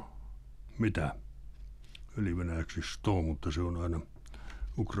 sho, mitä? Eli venäjäksi sto, mutta se on aina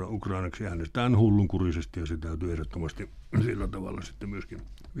ukrainaksi äänestetään hullunkurisesti ja se täytyy ehdottomasti sillä tavalla sitten myöskin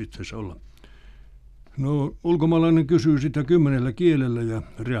vitseissä olla. No, ulkomaalainen kysyy sitä 10 kielellä ja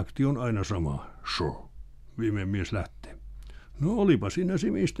reaktio on aina sama, sho. Viimein mies lähtee. No olipa siinä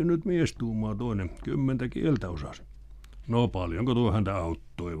simistynyt mies, tuumaa toinen, 10 kieltä osasi. No paljonko tuo häntä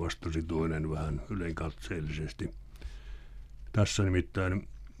auttoi, vastasi toinen vähän ylenkatseellisesti. Tässä nimittäin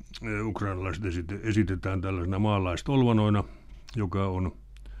ukrainalaiset esitetään tällaisena maalaistolvanoina, joka on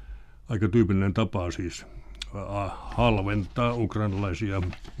aika tyypillinen tapa siis halventaa ukrainalaisia,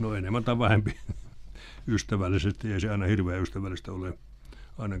 no enemmän tai vähempi ystävällisesti. Ei se aina hirveän ystävällistä ole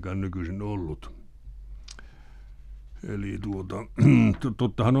ainakaan nykyisin ollut. Eli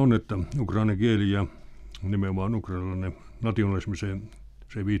tottahan on, että ukrainan kieli ja nimenomaan ukrainalainen nationalismi,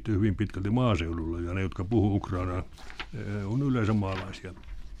 se viittyy hyvin pitkälti maaseudulla ja ne, jotka puhuu ukrainaa, on yleensä maalaisia.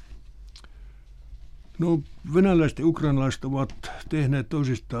 No, venäläiset ja ukrainalaiset ovat tehneet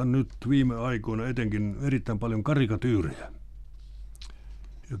toisistaan nyt viime aikoina etenkin erittäin paljon karikatyyrejä.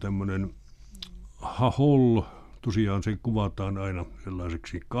 Ja tämmöinen hahol, tosiaan se kuvataan aina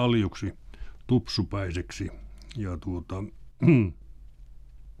sellaiseksi kaljuksi, tupsupäiseksi ja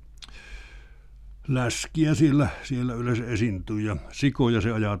läskiä siellä yleensä esiintyy ja sikoja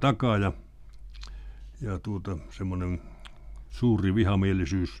se ajaa takaa ja semmoinen suuri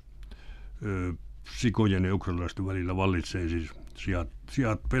vihamielisyys sikojen ja ukrainalaisten välillä vallitsee. Siis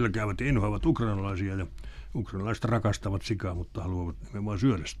sijat pelkäävät ja inhoavat ukrainalaisia ja ukrainalaiset rakastavat sikaa, mutta haluavat nimenomaan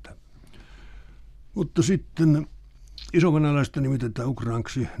syödä sitä. Mutta sitten isovenäläistä nimitetään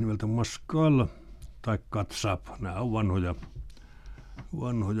ukrainaksi nimeltä maskal tai katsap. Nämä on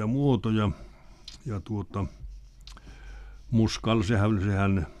vanhoja muotoja. Ja muskal,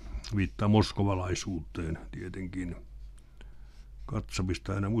 sehän viittaa moskovalaisuuteen tietenkin.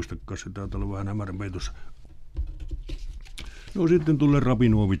 Katsapista enää muistakaan, se taitaa olla vähän hämärän peitossa. No sitten tulee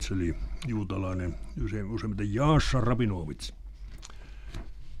Rabinovits, eli juutalainen, useimmiten Jaassa Rabinovits.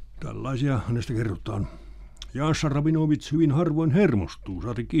 Tällaisia hänestä kerrotaan. Jaassa Rabinovits hyvin harvoin hermostuu,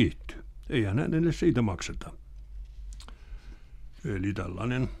 saati kiihtyy. Eihän hänelle siitä makseta. Eli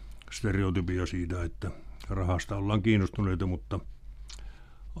tällainen stereotypia siitä, että rahasta ollaan kiinnostuneita, mutta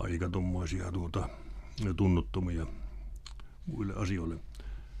aika tommoisia tunnottomia muille asioille.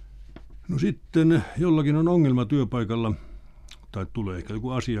 No sitten jollakin on ongelma työpaikalla, tai tulee ehkä joku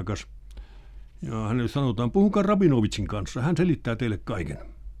asiakas, ja hänelle sanotaan, puhukaa Rabinovitsin kanssa, hän selittää teille kaiken.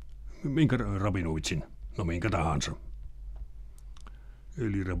 Minkä Rabinovitsin? No minkä tahansa.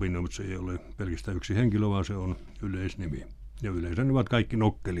 Eli Rabinovits ei ole pelkästään yksi henkilö, vaan se on yleisnimi. Ja yleensä ne ovat kaikki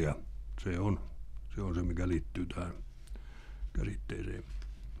nokkelia. Se on se, mikä liittyy tähän käsitteeseen.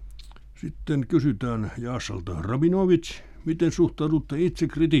 Sitten kysytään Jaassalta, Rabinovits, miten suhtaudutte itse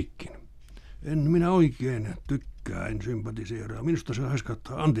kritiikkiin? En minä oikein tykkää, en sympatiseeraa. Minusta se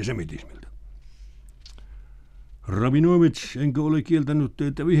haiskattaa antisemitismiltä. Rabinovits, enkö ole kieltänyt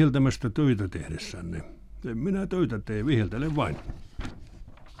teitä viheltämästä töitä tehdessänne? En minä töitä tee, viheltele vain.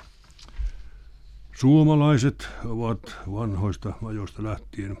 Suomalaiset ovat vanhoista ajoista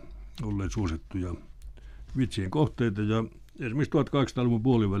lähtien olleet suosittuja vitsien kohteita ja esimerkiksi 1800-luvun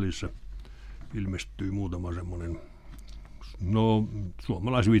puolivälissä ilmestyi muutama semmoinen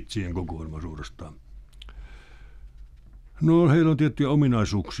suomalaisvitsien kokoelma suorastaan. No heillä on tiettyjä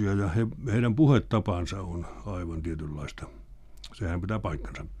ominaisuuksia ja heidän puhetapansa on aivan tietynlaista. Sehän pitää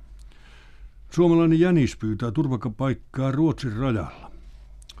paikkansa. Suomalainen jänis pyytää turvapaikkaa Ruotsin rajalla.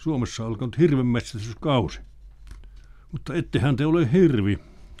 Suomessa on alkanut hirvenmetsästyskausi. Mutta ettehän te ole hirvi,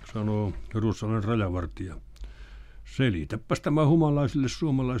 sanoo ruotsalainen rajavartija. Selitäpäs tämä humalaisille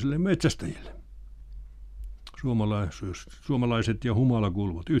suomalaisille metsästäjille. Suomalaiset ja humala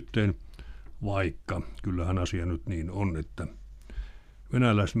kuuluvat yhteen, vaikka kyllähän asia nyt niin on, että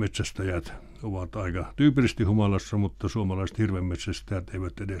venäläismetsästäjät ovat aika tyypillisesti humalassa, mutta suomalaiset hirvenmetsästäjät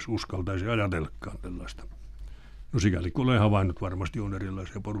eivät edes uskaltaisi ajatellakaan tällaista. No sikäli kun olen havainnut, varmasti on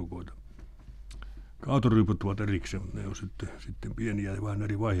erilaisia porukoita. Kautoryypät ovat erikseen, ne on sitten pieniä ja vähän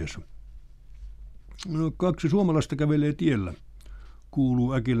eri vaiheessa. No, 2 suomalaista kävelee tiellä.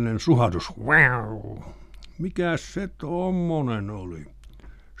 Kuuluu äkillinen suhatus. Wow. Mikäs se tommonen oli?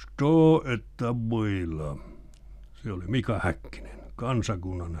 Sto että boila. Se oli Mika Häkkinen,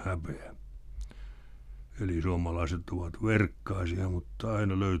 kansakunnan häpeä. Eli suomalaiset ovat verkkaisia, mutta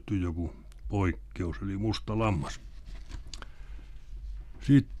aina löytyy joku poikkeus, eli musta lammas.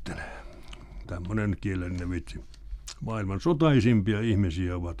 Sitten tämmöinen kielellinen vitsi. Maailman sotaisimpia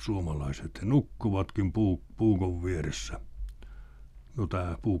ihmisiä ovat suomalaiset. He nukkuvatkin puukon vieressä. No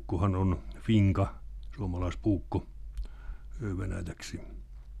tämä puukkohan on finka, suomalaispuukko venäjäksi.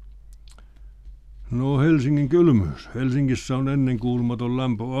 No Helsingin kylmyys. Helsingissä on ennenkuulumaton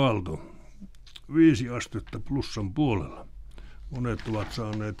lämpöaalto. 5 astetta plussan puolella. Monet ovat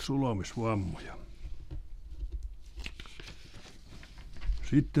saaneet sulamisvammoja.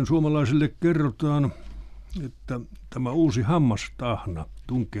 Sitten suomalaisille kerrotaan, että tämä uusi hammastahna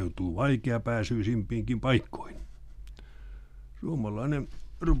tunkeutuu vaikeapääsyisimpiinkin paikkoihin. Suomalainen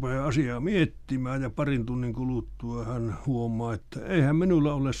rupeaa asiaa miettimään ja parin tunnin kuluttua hän huomaa, että eihän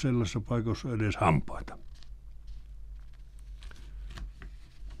minulla ole sellaisessa paikassa edes hampaita.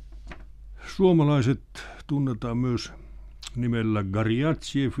 Suomalaiset tunnetaan myös nimellä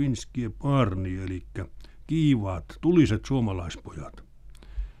Garjatsje Finskie Parni, eli kiivaat, tuliset suomalaispojat.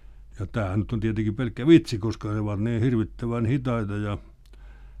 Ja tämä nyt on tietenkin pelkkä vitsi, koska he ovat niin hirvittävän hitaita ja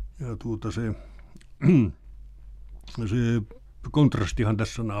se kontrastihan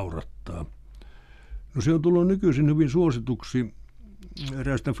tässä naurattaa. No se on tullut nykyisin hyvin suosituksi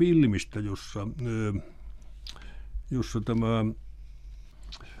eräästä filmistä, jossa tämä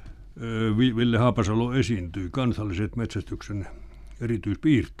Ville Haapasalo esiintyi, kansalliset metsästyksen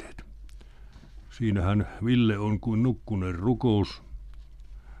erityispiirteet. Siinähän Ville on kuin nukkuneen rukous,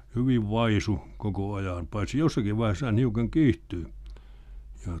 hyvin vaisu koko ajan, paitsi jossakin vaiheessa hän hiukan kiihtyy.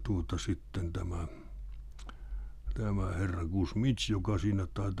 Ja sitten tämä herra Kusmits, joka siinä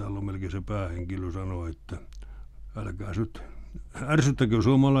taitaa olla melkein se päähenkilö, sanoi, että älkää nyt ärsyttäkö,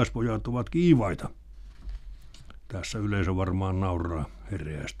 suomalaispojat ovat kiivaita. Tässä yleisö varmaan nauraa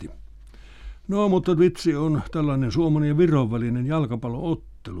hereästi. No, mutta vitsi on tällainen Suomen ja Viron välinen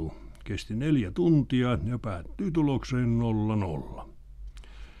jalkapalloottelu. Kesti 4 tuntia ja päättyi tulokseen 0-0.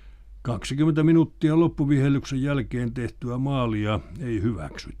 20 minuuttia loppuvihellyksen jälkeen tehtyä maalia ei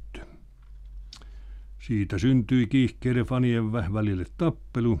hyväksytty. Siitä syntyi kiihkeiden fanien välille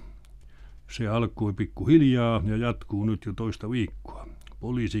tappelu. Se alkoi pikkuhiljaa ja jatkuu nyt jo toista viikkoa.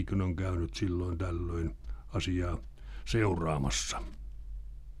 Poliisikin on käynyt silloin tällöin asiaa seuraamassa.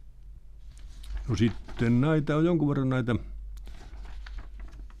 No sitten näitä on jonkun verran näitä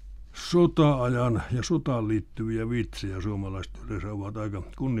sota-ajan ja sotaan liittyviä vitsejä suomalaiset yleensä ovat aika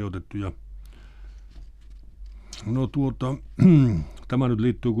kunnioitettuja. No tämä nyt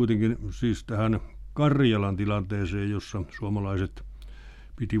liittyy kuitenkin siis tähän Karjalan tilanteeseen, jossa suomalaiset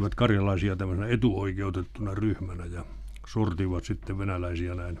pitivät karjalaisia tämmöisenä etuoikeutettuna ryhmänä ja sortivat sitten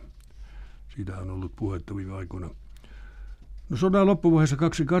venäläisiä näin. Siitä on ollut puhetta viime aikoina. No sodan loppuvaiheessa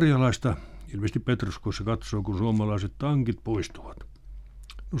 2 karjalaista ilmeisesti Petroskossa katsoo, kun suomalaiset tankit poistuvat.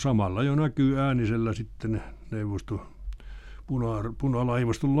 No samalla jo näkyy äänisellä sitten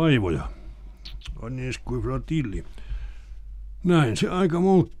punalaivaston laivoja. Näin se aika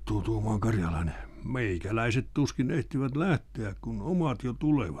muuttuu, tuumaan karjalainen. Meikäläiset tuskin ehtivät lähteä, kun omat jo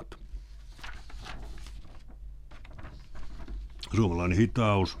tulevat. Suomalainen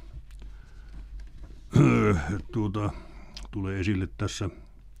hitaus tulee esille tässä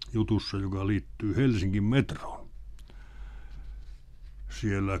jutussa, joka liittyy Helsingin metroon.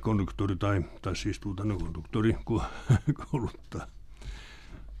 Siellä konduktori konduktori kouluttaa.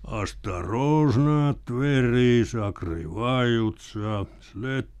 Осторожно, двери закрываются,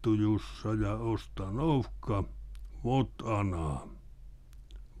 следующая ja ostanovka, вот она.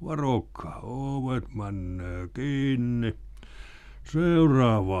 Varokka, ovet männee kiinni.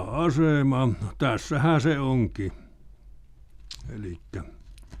 Seuraava asema, tässähän se onkin. Elikkä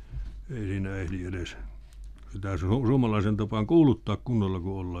ei siinä ehdi edes sitä suomalaisen tapaan kuuluttaa kunnolla,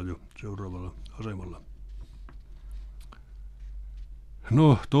 kun ollaan jo seuraavalla asemalla.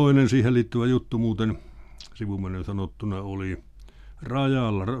 No, toinen siihen liittyvä juttu muuten sivumennen sanottuna oli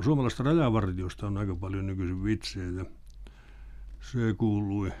rajalla. Suomalaista rajavartiosta on aika paljon nykyisin vitsejä ja se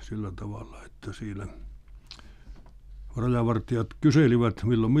kuului sillä tavalla, että siinä rajavartijat kyselivät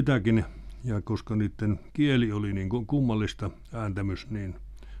milloin mitäkin ja koska niiden kieli oli niin kummallista ääntämys, niin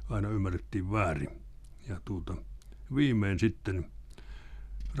aina ymmärrettiin väärin. Ja viimein sitten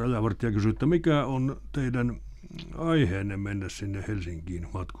rajavartija kysyi, että mikä on teidän aiheenne mennä sinne Helsinkiin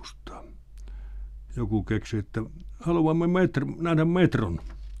matkustaa. Joku keksi, että haluamme nähdä metron.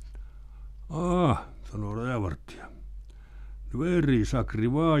 Sanoo rajavartija. Dveri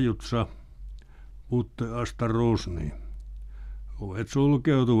sakrivajutsa, putte astarosni. Ovet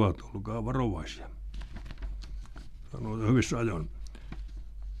sulkeutuvat, olkaa varovaisia. Sanoo hyvissä ajoin.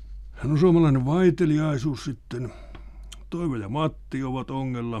 No suomalainen vaiteliaisuus sitten. Toivo ja Matti ovat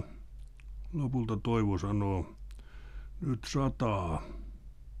ongella. Lopulta Toivo sanoo, nyt sataa.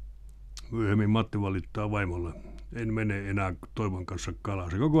 Myöhemmin Matti valittaa vaimolle, en mene enää Toivon kanssa kalaa.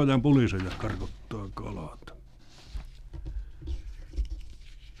 Se koko ajan pulisee ja karkottaa kalaat.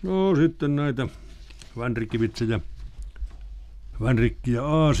 No sitten näitä vänrikkivitsejä. Vänrikki ja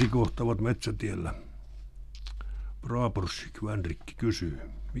Aasi kohtavat metsätiellä. Praporsik vänrikki kysyy,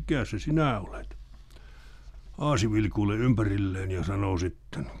 mikä se sinä olet? Aasi vilkuilee ympärilleen ja sanoo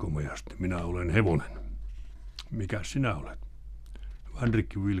sitten komeasti, minä olen hevonen. Mikä sinä olet?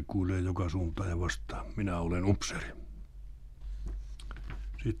 Vänrikki vilkuilee joka suuntaan ja vastaa, minä olen upseeri.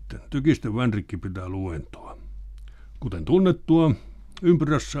 Sitten tykisten vänrikki pitää luentoa. Kuten tunnettua,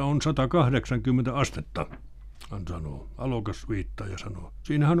 ympyrässä on 180 astetta, hän sanoo. Alokas viittaa ja sanoo,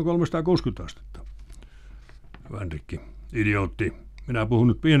 siinähän on 360 astetta. Vänrikki, idiootti, minä puhun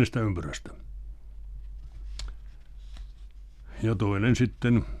nyt pienestä ympyrästä. Ja toinen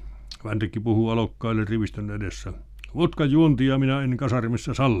sitten, vänrikki puhuu alokkaille rivistön edessä. Vodkan juontia minä en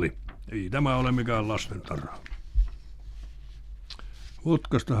kasarimissa salli. Ei tämä ole mikään lastentarha.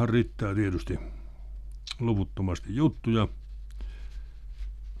 Vodkastahan riittää tietysti loputtomasti juttuja.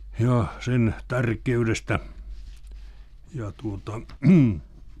 Ja sen tärkeydestä. Ja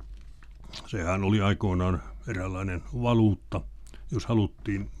sehän oli aikoinaan eräänlainen valuutta. Jos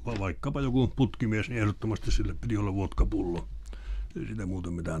haluttiin vaikkapa joku putkimies, niin ehdottomasti sille piti olla vodkapullo. Ei siitä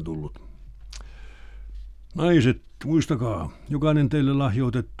muuten mitään tullut. Naiset, muistakaa, jokainen teille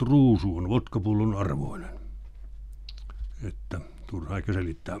lahjoitettu ruusu on vodkapullon arvoinen. Että turha eikä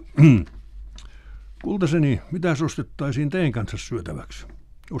selittää. Kultaseni, mitä ostettaisiin teen kanssa syötäväksi?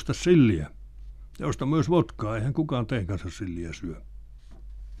 Osta silliä. Ja osta myös vodkaa, eihän kukaan teen kanssa silliä syö.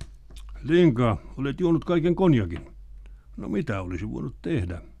 Linka, olet juonut kaiken konjakin. No mitä olisi voinut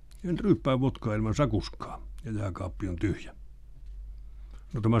tehdä? En ryyppää vodkaa ilman sakuskaa, ja jääkaappi on tyhjä.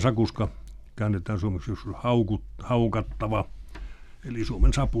 No tämä sakuska käännetään suomeksi haukattava, eli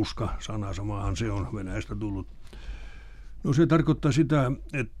suomen sapuska, sana samahan se on Venäjästä tullut. No se tarkoittaa sitä,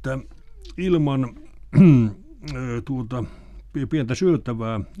 että ilman pientä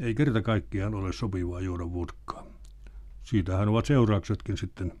syöttävää ei kerta kaikkiaan ole sopivaa juoda vodkaa. Siitähän ovat seurauksetkin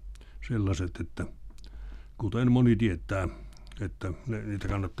sitten sellaiset, että kuten moni tietää, että niitä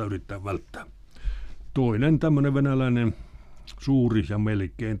kannattaa yrittää välttää. Toinen tämmöinen venäläinen suuri ja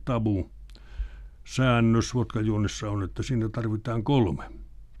melkein tabu säännös vodkajuonnissa on, että siinä tarvitaan 3.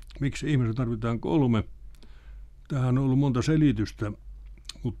 Miksi ihmisessä tarvitaan 3? Tähän on ollut monta selitystä,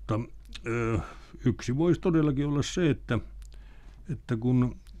 mutta yksi voisi todellakin olla se, että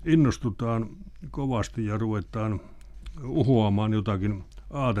kun innostutaan kovasti ja ruvetaan uhoamaan jotakin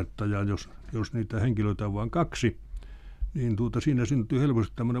aatetta, ja jos niitä henkilöitä on vain 2, niin siinä syntyy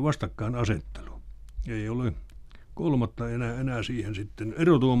helposti tämmöinen vastakkainasettelu. Ei ole 3 enää siihen sitten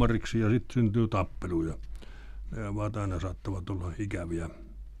erotuomariksi, ja sitten syntyy tappeluja. Ne ovat aina saattavat olla ikäviä.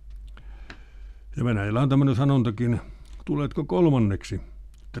 Ja Venäjällä on tämmöinen sanontakin, tuletko 3.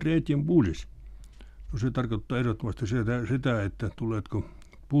 Tretjen budis. No se tarkoittaa ehdottomasti sitä, että tuletko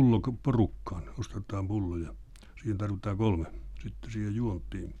pullo porukkaan, ostetaan pulloja. Siihen tarvitaan 3 sitten siihen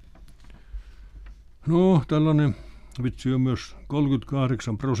juontiin. No, tällainen vitsi on myös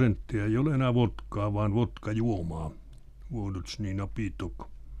 38% ei ole enää vodkaa, vaan vodkajuomaa. Vodotsnina pitok,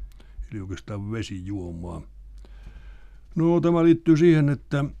 eli oikeastaan vesijuomaa. No, tämä liittyy siihen,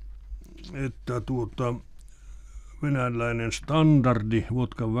 että venäläinen standardi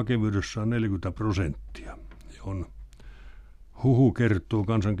vodkan väkevyydessä on 40%. Ja huhu kertoo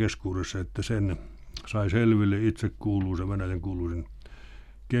kansan keskuudessa, että sen sai selville itse se Venäjän kuuluisin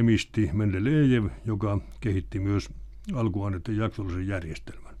kemisti Mendelejev, joka kehitti myös alkuaineiden jaksollisen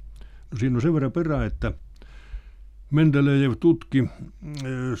järjestelmän. No, siinä on sen verran perää, että Mendelejev tutki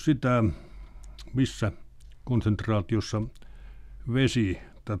sitä, missä konsentraatiossa vesi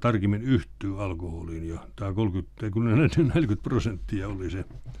tai tarkemmin yhtyy alkoholiin, ja tämä 40% oli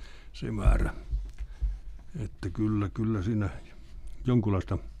se määrä. Että kyllä siinä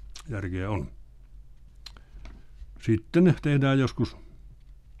jonkunlaista järkeä on. Sitten tehdään joskus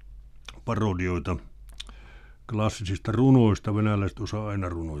parodioita klassisista runoista. Venäläiset osaa aina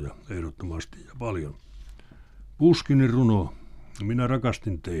runoja ehdottomasti ja paljon. Puskinin runo, minä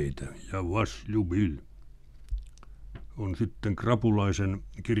rakastin teitä, ja vas ljubil, on sitten Krapulaisen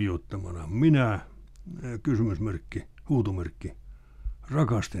kirjoittamana. Minä, kysymysmerkki, huutomerkki,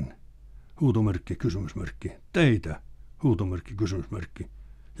 rakastin, huutomerkki, kysymysmerkki, teitä, huutomerkki, kysymysmerkki.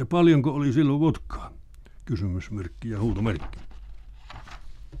 Ja paljonko oli silloin vodkaa? Kysymysmerkki ja huutomerkki.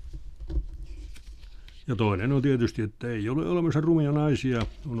 Ja toinen on tietysti, että ei ole olemassa rumia naisia,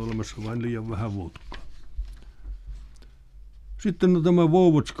 on olemassa vain liian vähän vodkaa. Sitten on tämä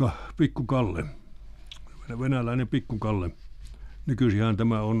Vovotska, pikkukalle, venäläinen pikkukalle. Nykyisinhän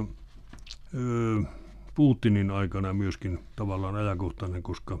tämä on Putinin aikana myöskin tavallaan ajankohtainen,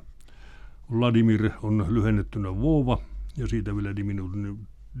 koska Vladimir on lyhennettynä Vova ja siitä vielä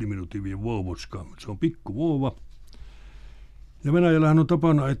diminutiivien Vovotska. Se on pikku Vova. Ja Venäjällähän on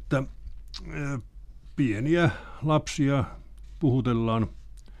tapana, että pieniä lapsia puhutellaan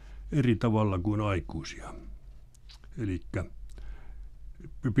eri tavalla kuin aikuisia. Elikkä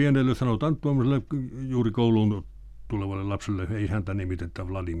pienelle sanotaan tuollaiselle juuri kouluun tulevalle lapselle, ei häntä nimitetä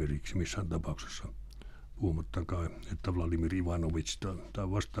Vladimiriksi missään tapauksessa. Puhumattakaan, että Vladimir Ivanovits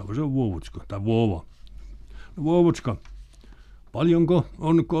tai vastaava, se on Vovotska tai Vova. No, Vovotska, paljonko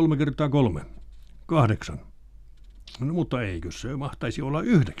on 3 × 3? 8. No, mutta eikö se mahtaisi olla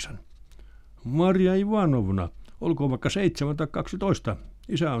 9? Marja Ivanovna, olkoon vaikka 7 tai 12.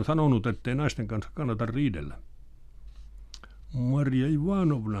 Isä on sanonut, ettei naisten kanssa kannata riidellä. Marja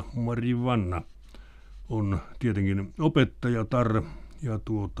Ivanovna, Marivanna, on tietenkin opettajatar, ja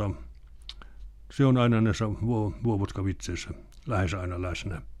se on aina näissä Vovotska-vitseissä lähes aina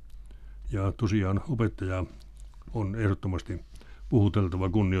läsnä. Ja tosiaan opettaja on ehdottomasti puhuteltava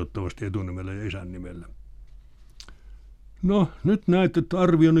kunnioittavasti etunimellä ja isän nimellä. No, nyt näet, että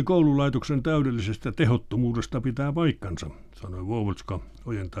arvioni koululaitoksen täydellisestä tehottomuudesta pitää paikkansa, sanoi Vovotska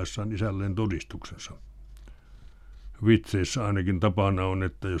ojentaessaan isälleen todistuksensa. Vitseissä ainakin tapana on,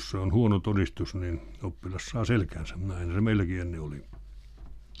 että jos se on huono todistus, niin oppilas saa selkäänsä. Näin se meilläkin ennen oli.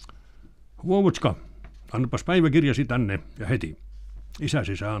 Vovotska, annapas päiväkirjasi tänne ja heti.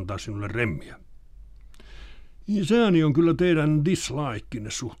 Isäsi saa antaa sinulle remmiä. Isäni on kyllä teidän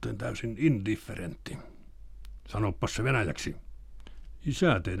dislikekinne suhteen täysin indifferentti. Sanopas se venäjäksi.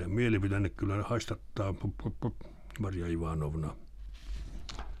 Isä teidän mielipiteenne kyllä haistattaa, Marja Ivanovna.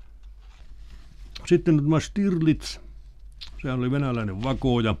 Sitten tämä Stirlitz, sehän oli venäläinen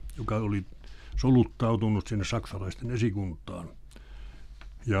vakooja, joka oli soluttautunut sinne saksalaisten esikuntaan.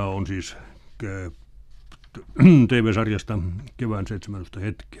 Ja on siis TV-sarjasta Kevään 17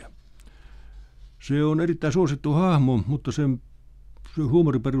 hetkeä. Se on erittäin suosittu hahmo, mutta se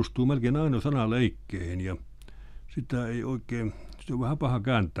huumori perustuu melkein aina sanaleikkeihin ja sitä ei oikein, se on vähän paha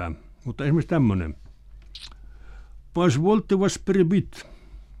kääntää. Mutta esimerkiksi tämmöinen. Poisvolte vas perbit,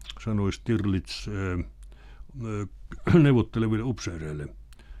 sanoi Stirlitz neuvotteleville upseereille.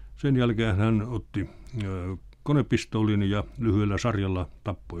 Sen jälkeen hän otti konepistoolin ja lyhyellä sarjalla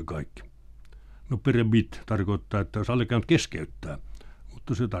tappoi kaikki. No perebit tarkoittaa, että salli käynyt keskeyttää,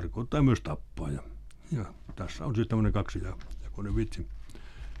 mutta se tarkoittaa myös tappaa. Ja tässä on siis tämmöinen kaksijakoinen vitsi.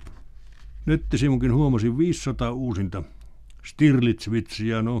 Nettisivunkin huomasin 500 uusinta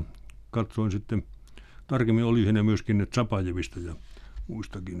Stirlitz-vitsiä. No, katsoin sitten tarkemmin, oli siinä myöskin Zapajevista ja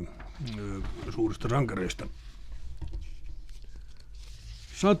muistakin suurista sankareista.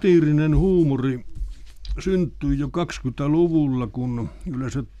 Satiirinen huumori syntyi jo 20-luvulla, kun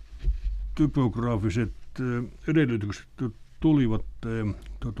yleiset typograafiset edellytykset tulivat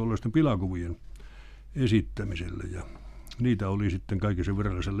tuollaisten pilakuvien esittämiselle. Ja niitä oli sitten kaikissa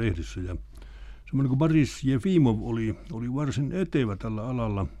virallisissa lehdissä. Ja semmoinen kuin Boris Jefimov oli varsin etevä tällä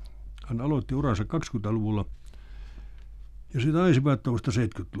alalla. Hän aloitti uransa 20-luvulla ja se taisi päättää vasta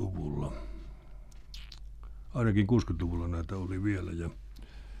 70-luvulla. Ainakin 60-luvulla näitä oli vielä.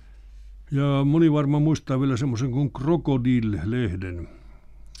 Ja moni varmaan muistaa vielä semmoisen kuin Krokodil-lehden.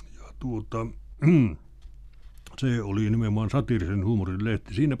 Ja se oli nimenomaan satiirisen huumorin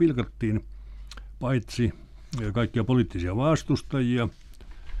lehti. Siinä pilkattiin paitsi kaikkia poliittisia vastustajia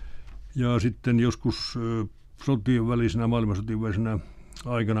ja sitten joskus maailmansotien välisenä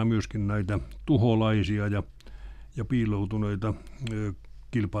aikana myöskin näitä tuholaisia ja piiloutuneita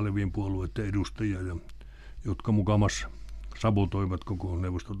kilpailevien puolueiden edustajia, jotka mukamas sabotoivat koko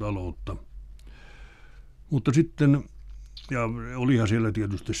neuvostotaloutta. Mutta sitten, ja olihan siellä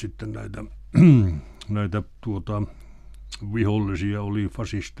tietysti sitten näitä vihollisia, oli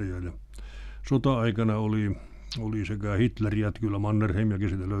fasisteja ja sota-aikana oli sekä Hitleriä että kyllä Mannerheimiakin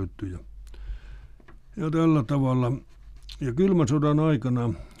siitä löytyi. Ja tällä tavalla. Ja kylmän sodan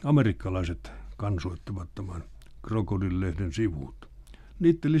aikana amerikkalaiset kansoittavat tämän Krokodil-lehden sivut.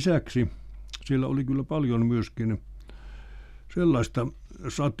 Niiden lisäksi siellä oli kyllä paljon myöskin sellaista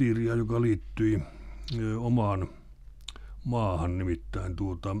satiiria, joka liittyi omaan maahan. Nimittäin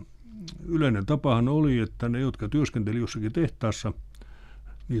yleinen tapahan oli, että ne, jotka työskenteli jossakin tehtaassa,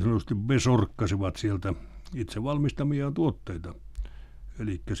 niin sanotusti besorkkasivat sieltä itse valmistamiaan tuotteita.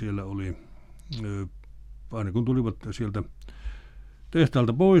 Eli siellä oli, aina kun tulivat sieltä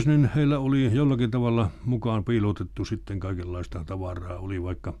tehtaalta pois, niin heillä oli jollakin tavalla mukaan piilotettu sitten kaikenlaista tavaraa. Oli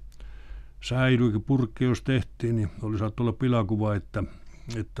vaikka säilykepurkki, jos tehtiin, niin oli saattu olla pilakuva, että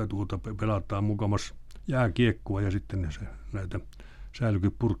pelataan mukamas jääkiekkoa ja sitten näitä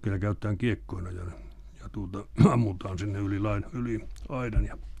säilykepurkkeja käytetään kiekkoina ja ammutaan sinne yli aidan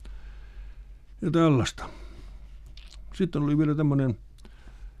ja tällaista. Sitten oli vielä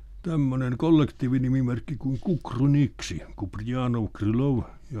tämmöinen kollektiivinimimerkki kuin Kukroniksi, Kuprianov, Krylov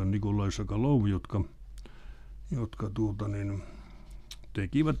ja Nikolai Sokolov, jotka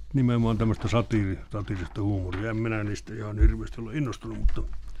tekivät nimenomaan tämmöistä satiirista huumoria. En minä niistä ihan hirveästi ole innostunut,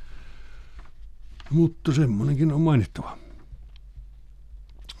 mutta semmoinenkin on mainittava.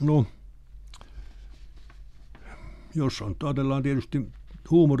 No, jos ajatellaan tietysti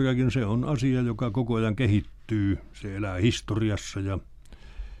huumoriakin, se on asia, joka koko ajan kehittyy. Se elää historiassa ja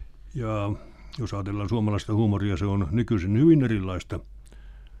jos ajatellaan suomalaista huumoria, se on nykyisin hyvin erilaista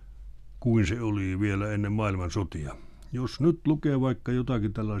kuin se oli vielä ennen maailmansotia. Jos nyt lukee vaikka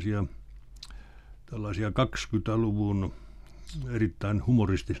jotakin tällaisia 20-luvun erittäin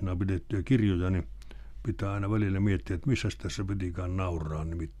humoristisena pidettyjä kirjoja, niin pitää aina välillä miettiä, että missä tässä pitikään nauraa.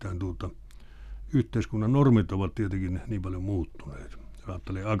 Nimittäin yhteiskunnan normit ovat tietenkin niin paljon muuttuneet. Jos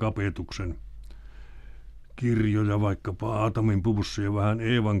ajattelee Agapetuksen kirjoja, vaikkapa Aatamin puvussa ja vähän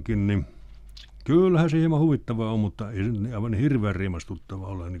Eevankin, niin kyllähän se hieman huvittavaa on, mutta ei se aivan hirveän riemastuttavaa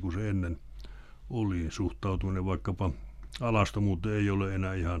ole, niin kuin se ennen oli. Suhtautuminen vaikkapa alastomuuteen ei ole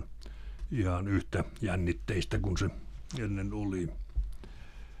enää ihan yhtä jännitteistä kuin se ennen oli.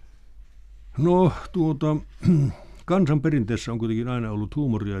 No, kansanperinteessä on kuitenkin aina ollut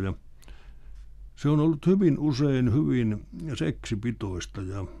huumoria ja se on ollut hyvin usein hyvin seksipitoista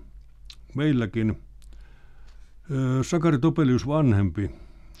ja meilläkin Sakari Topelius vanhempi,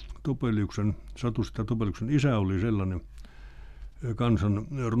 Satusta Topeliuksen isä oli sellainen kansan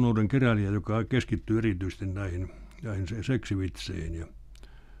runouden keräilijä, joka keskittyy erityisesti näihin seksivitseihin ja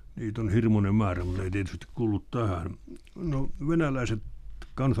niitä on hirmuinen määrä, mutta ei tietysti kuulu tähän. No, venäläiset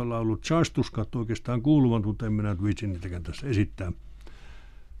kansanlaulut chastuskat oikeastaan kuuluvat, mutta en minä viitsi niitäkään tässä esittää.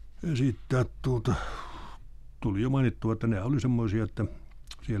 Tuli jo mainittua, että ne oli semmoisia, että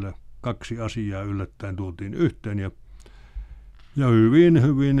siellä kaksi asiaa yllättäen tuotiin yhteen ja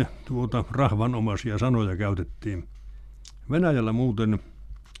hyvin rahvanomaisia sanoja käytettiin. Venäjällä muuten,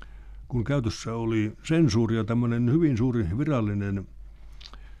 kun käytössä oli sensuuri ja tämmöinen hyvin suuri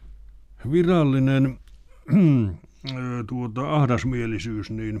virallinen ahdasmielisyys,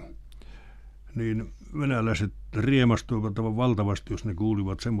 niin venäläiset riemastuivat valtavasti, jos ne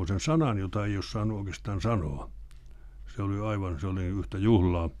kuulivat semmoisen sanan, jota ei ole saanut oikeastaan sanoa. Se oli yhtä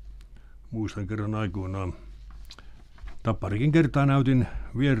juhlaa. Muistan kerran aikoinaan, parikin kertaa näytin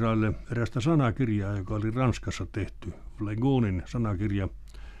vieraille erästä sanakirjaa, joka oli Ranskassa tehty. Flegonin sanakirja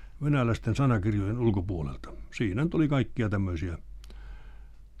venäläisten sanakirjojen ulkopuolelta. Siinä tuli kaikkia tämmöisiä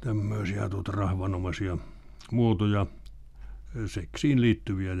rahvanomaisia muotoja, seksiin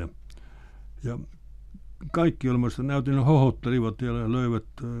liittyviä. Ja kaikki olmasta näytin hohottelivat ja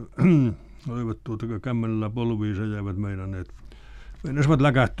löivät kämmenellä polviinsa ja eivät meinasivat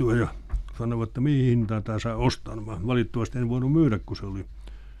läkähtyä ja sanoivat, että mihin hintaan tämä saa ostaa. Mä valitettavasti en voinut myydä, kun se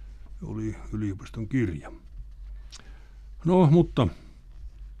oli yliopiston kirja. No, mutta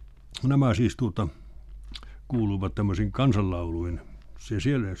nämä siis kuuluvat tämmöisiin kansanlauluihin.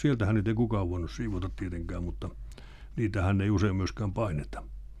 Sieltähän niitä ei kukaan voinut siivota tietenkään, mutta niitähän ei usein myöskään paineta.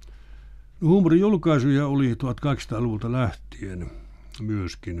 No, huumorijulkaisuja oli 1800-luvulta lähtien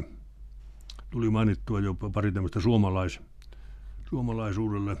myöskin. Tuli mainittua jopa pari tämmöistä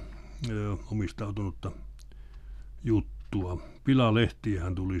suomalaisuudelle omistautunutta juttua.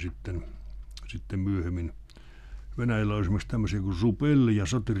 Pilalehtiähän tuli sitten myöhemmin. Venäjällä oli esimerkiksi tämmöisiä kuin Supelli ja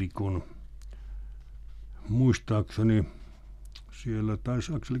Satirikon. Muistaakseni siellä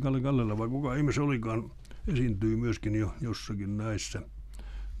taisi Akseli Kallela vai kuka ihminen olikaan esiintyi myöskin jo jossakin näissä.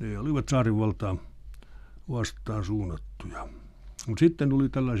 Ne olivat tsaarinvaltaa vastaan suunnattuja. Mutta sitten tuli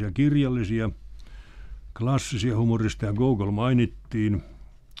tällaisia kirjallisia, klassisia humoristeja. Gogol mainittiin.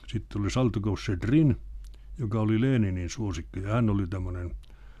 Sitten oli Saltykov-Sedrin, joka oli Leninin suosikki. Ja hän oli tämmöinen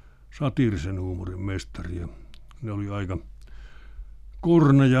satiirisen huumorin mestari. Ja ne oli aika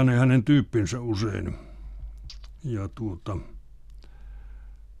korneja ne hänen tyyppinsä usein. Ja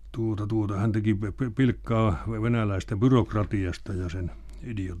hän teki pilkkaa venäläistä byrokratiasta ja sen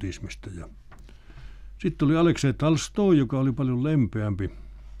idiotismista. Ja sitten oli Aleksei Tolstoi, joka oli paljon lempeämpi.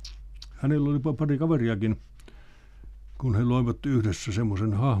 Hänellä oli pari kaveriakin, kun he loivat yhdessä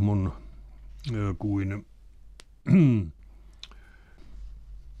semmoisen hahmon kuin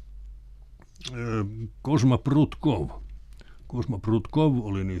Kosma Prutkov. Kosma Prutkov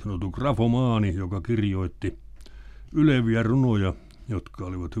oli niin sanottu grafomaani, joka kirjoitti yleviä runoja, jotka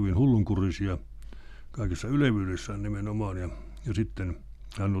olivat hyvin hullunkurisia kaikessa ylevyydessään nimenomaan. Ja sitten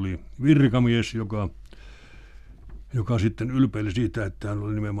hän oli virkamies, joka sitten ylpeili siitä, että hän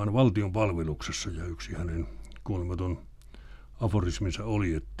oli nimenomaan valtion palveluksessa. Ja yksi hänen kuolematon aforisminsa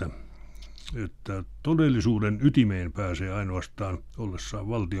oli, että todellisuuden ytimeen pääsee ainoastaan ollessaan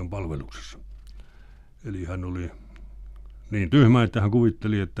valtion palveluksessa. Eli hän oli niin tyhmä, että hän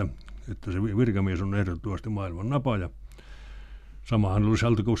kuvitteli, että se virkamies on ehdottomasti maailman napa. Ja samahan oli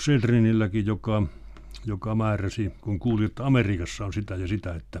Saltykov-Sedrinilläkin, joka määräsi, kun kuuli, että Amerikassa on sitä ja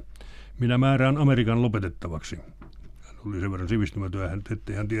sitä, että minä määrään Amerikan lopetettavaksi. Hän oli sen verran sivistymätön,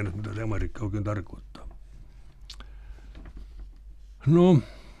 ettei hän tiennyt, mitä se Amerikka oikein tarkoittaa. No,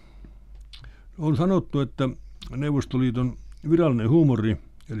 on sanottu, että Neuvostoliiton virallinen huumori,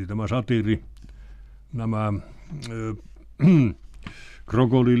 eli tämä satiiri, nämä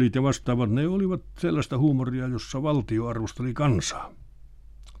krokodiilit ja vastaavat, ne olivat sellaista huumoria, jossa valtio arvosteli kansaa.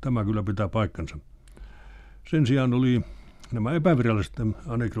 Tämä kyllä pitää paikkansa. Sen sijaan oli nämä epäviralliset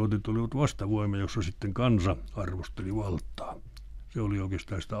anekdootit olivat vastavoimia, jossa sitten kansa arvosteli valtaa. Se oli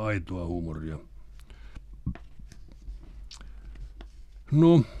oikeastaan sitä aitoa huumoria.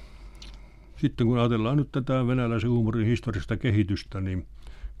 No, sitten kun ajatellaan nyt tätä venäläisen huumorin historiasta kehitystä, niin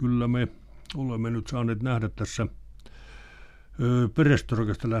kyllä me olemme nyt saaneet nähdä tässä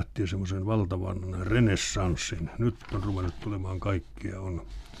perestrokasta lähtien semmoisen valtavan renessanssin. Nyt on ruvennut tulemaan kaikkea. On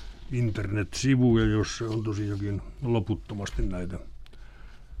internet-sivuja, jossa on tosiaankin loputtomasti näitä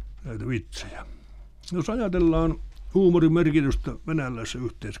vitsejä. Jos ajatellaan huumorin merkitystä venäläisessä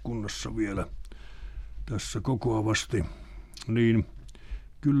yhteiskunnassa vielä tässä kokoavasti, niin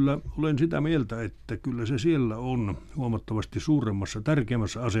kyllä olen sitä mieltä, että kyllä se siellä on huomattavasti suuremmassa,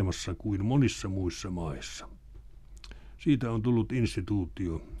 tärkeämmässä asemassa kuin monissa muissa maissa. Siitä on tullut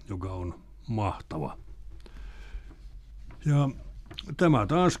instituutio, joka on mahtava. Ja tämä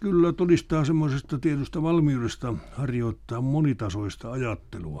taas kyllä todistaa semmoisesta tietystä valmiudesta harjoittaa monitasoista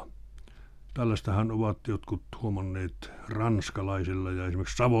ajattelua. Tällaistahan ovat jotkut huomanneet ranskalaisilla ja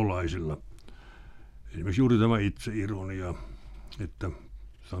esimerkiksi savolaisilla. Esimerkiksi juuri tämä itseironia, että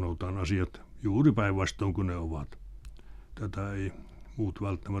sanotaan asiat juuri päinvastoin kuin ne ovat. Tätä ei muut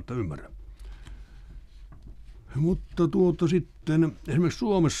välttämättä ymmärrä. Mutta sitten esimerkiksi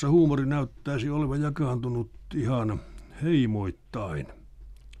Suomessa huumori näyttäisi olevan jakaantunut ihan heimoittain.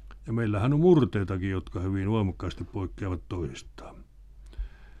 Ja meillähän on murteitakin, jotka hyvin voimakkaasti poikkeavat toisistaan.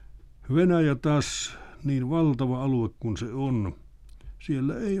 Venäjä taas, niin valtava alue kuin se on,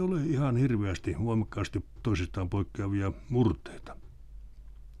 siellä ei ole ihan hirveästi voimakkaasti toisistaan poikkeavia murteita.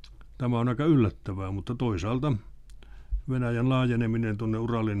 Tämä on aika yllättävää, mutta toisaalta Venäjän laajeneminen tuonne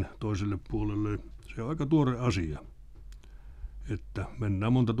Uralin toiselle puolelle, se on aika tuore asia. Että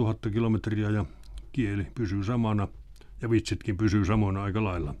mennään monta tuhatta kilometriä ja kieli pysyy samana ja vitsitkin pysyy samoina aika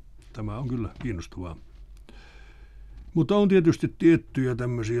lailla. Tämä on kyllä kiinnostavaa. Mutta on tietysti tiettyjä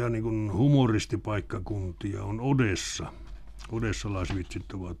tämmöisiä niin kuin humoristipaikkakuntia. On Odessa.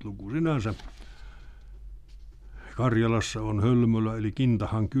 Odessalaisvitsit ovat luku sinänsä. Karjalassa on Hölmölä eli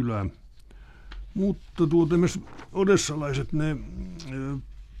Kintahan kylä. Mutta myös odessalaiset ne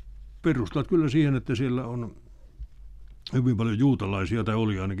perustavat kyllä siihen, että siellä on hyvin paljon juutalaisia, tai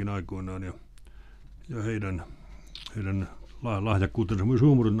oli ainakin aikoinaan, ja heidän lahjakkuutensa myös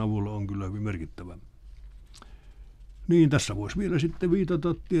huumorin avulla on kyllä hyvin merkittävä. Niin, tässä voisi vielä sitten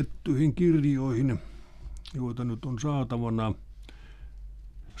viitata tiettyihin kirjoihin, joita nyt on saatavana.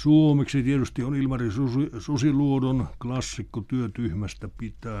 Suomeksi tietysti on Ilmari Susiluodon klassikko Työ tyhmästä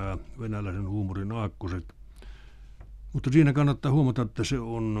pitää, venäläisen huumorin aakkoset. Mutta siinä kannattaa huomata, että se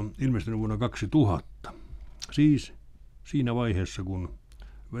on ilmestynyt vuonna 2000. Siis siinä vaiheessa, kun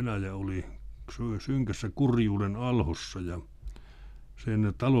Venäjä oli synkässä kurjuuden alhossa ja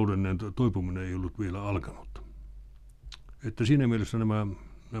sen taloudellinen toipuminen ei ollut vielä alkanut. Että siinä mielessä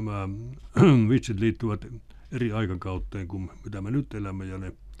nämä vitsit liittyvät eri aikakauteen kuin mitä me nyt elämme, ja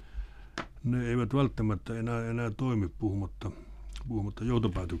ne eivät välttämättä enää toimi puhumatta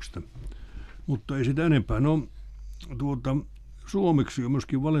johtopäätöksistä. Mutta ei sitä enempää. No, suomeksi on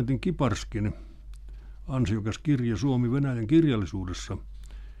myöskin Valentin Kiparskin ansiokas kirja Suomi Venäjän kirjallisuudessa,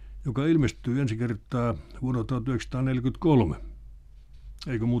 joka ilmestyy ensi kertaa vuonna 1943.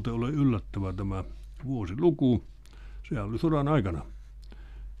 Eikö muuten ole yllättävä tämä vuosiluku? Se oli sodan aikana.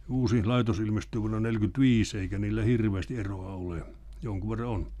 Uusi laitos ilmestyy vuonna 1945, eikä niillä hirveästi eroa ole. Jonkun verran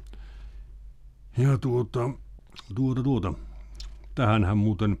on. Ja tähänhän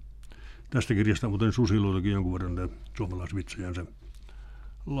muuten, tästä kirjasta muuten Susiluotokin jonkun verran suomalaisvitsejänsä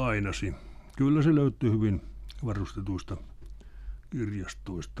lainasi. Kyllä se löytyy hyvin varustetuista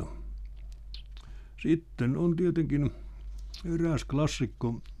kirjastoista. Sitten on tietenkin eräs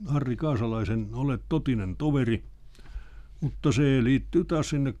klassikko, Harri Kaasalaisen Ole totinen toveri, mutta se liittyy taas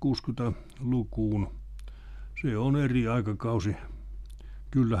sinne 60-lukuun. Se on eri aikakausi.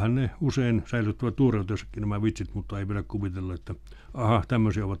 Kyllähän ne usein säilyttävät tuoreutessakin nämä vitsit, mutta ei pidä kuvitella, että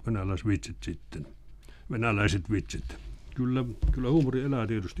tämmöisiä ovat venäläisvitsit sitten. Venäläiset vitsit. Kyllä huumori elää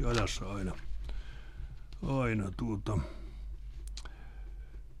tietysti ajassa aina.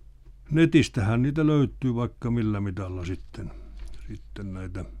 Netistähän niitä löytyy vaikka millä mitalla sitten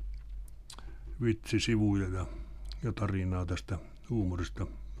näitä vitsisivuja ja tarinaa tästä huumorista.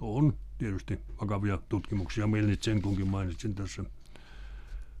 On tietysti vakavia tutkimuksia, sen kunkin mainitsin tässä,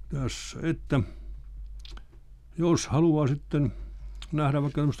 että jos haluaa sitten nähdä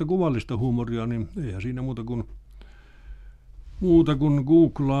vaikka tämmöistä kuvallista huumoria, niin eihän siinä muuta kuin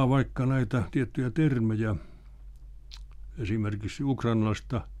googlaa vaikka näitä tiettyjä termejä, esimerkiksi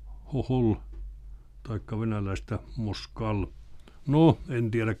ukrainalaista hohol tai venäläistä moskal. No,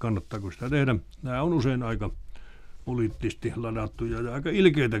 en tiedä kannattaako sitä tehdä. Nämä on usein aika poliittisesti ladattuja ja aika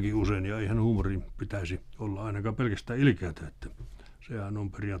ilkeitäkin usein, ja eihän huumori pitäisi olla ainakaan pelkästään ilkeätä, että sehän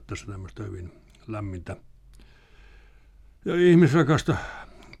on periaatteessa tämmöistä hyvin lämmintä ja ihmisrakasta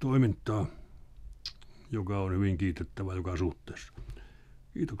toimintaa, joka on hyvin kiitettävä joka suhteessa.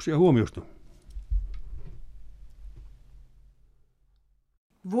 Kiitoksia huomiosta.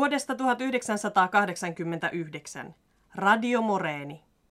 Vuodesta 1989. Radio Moreeni.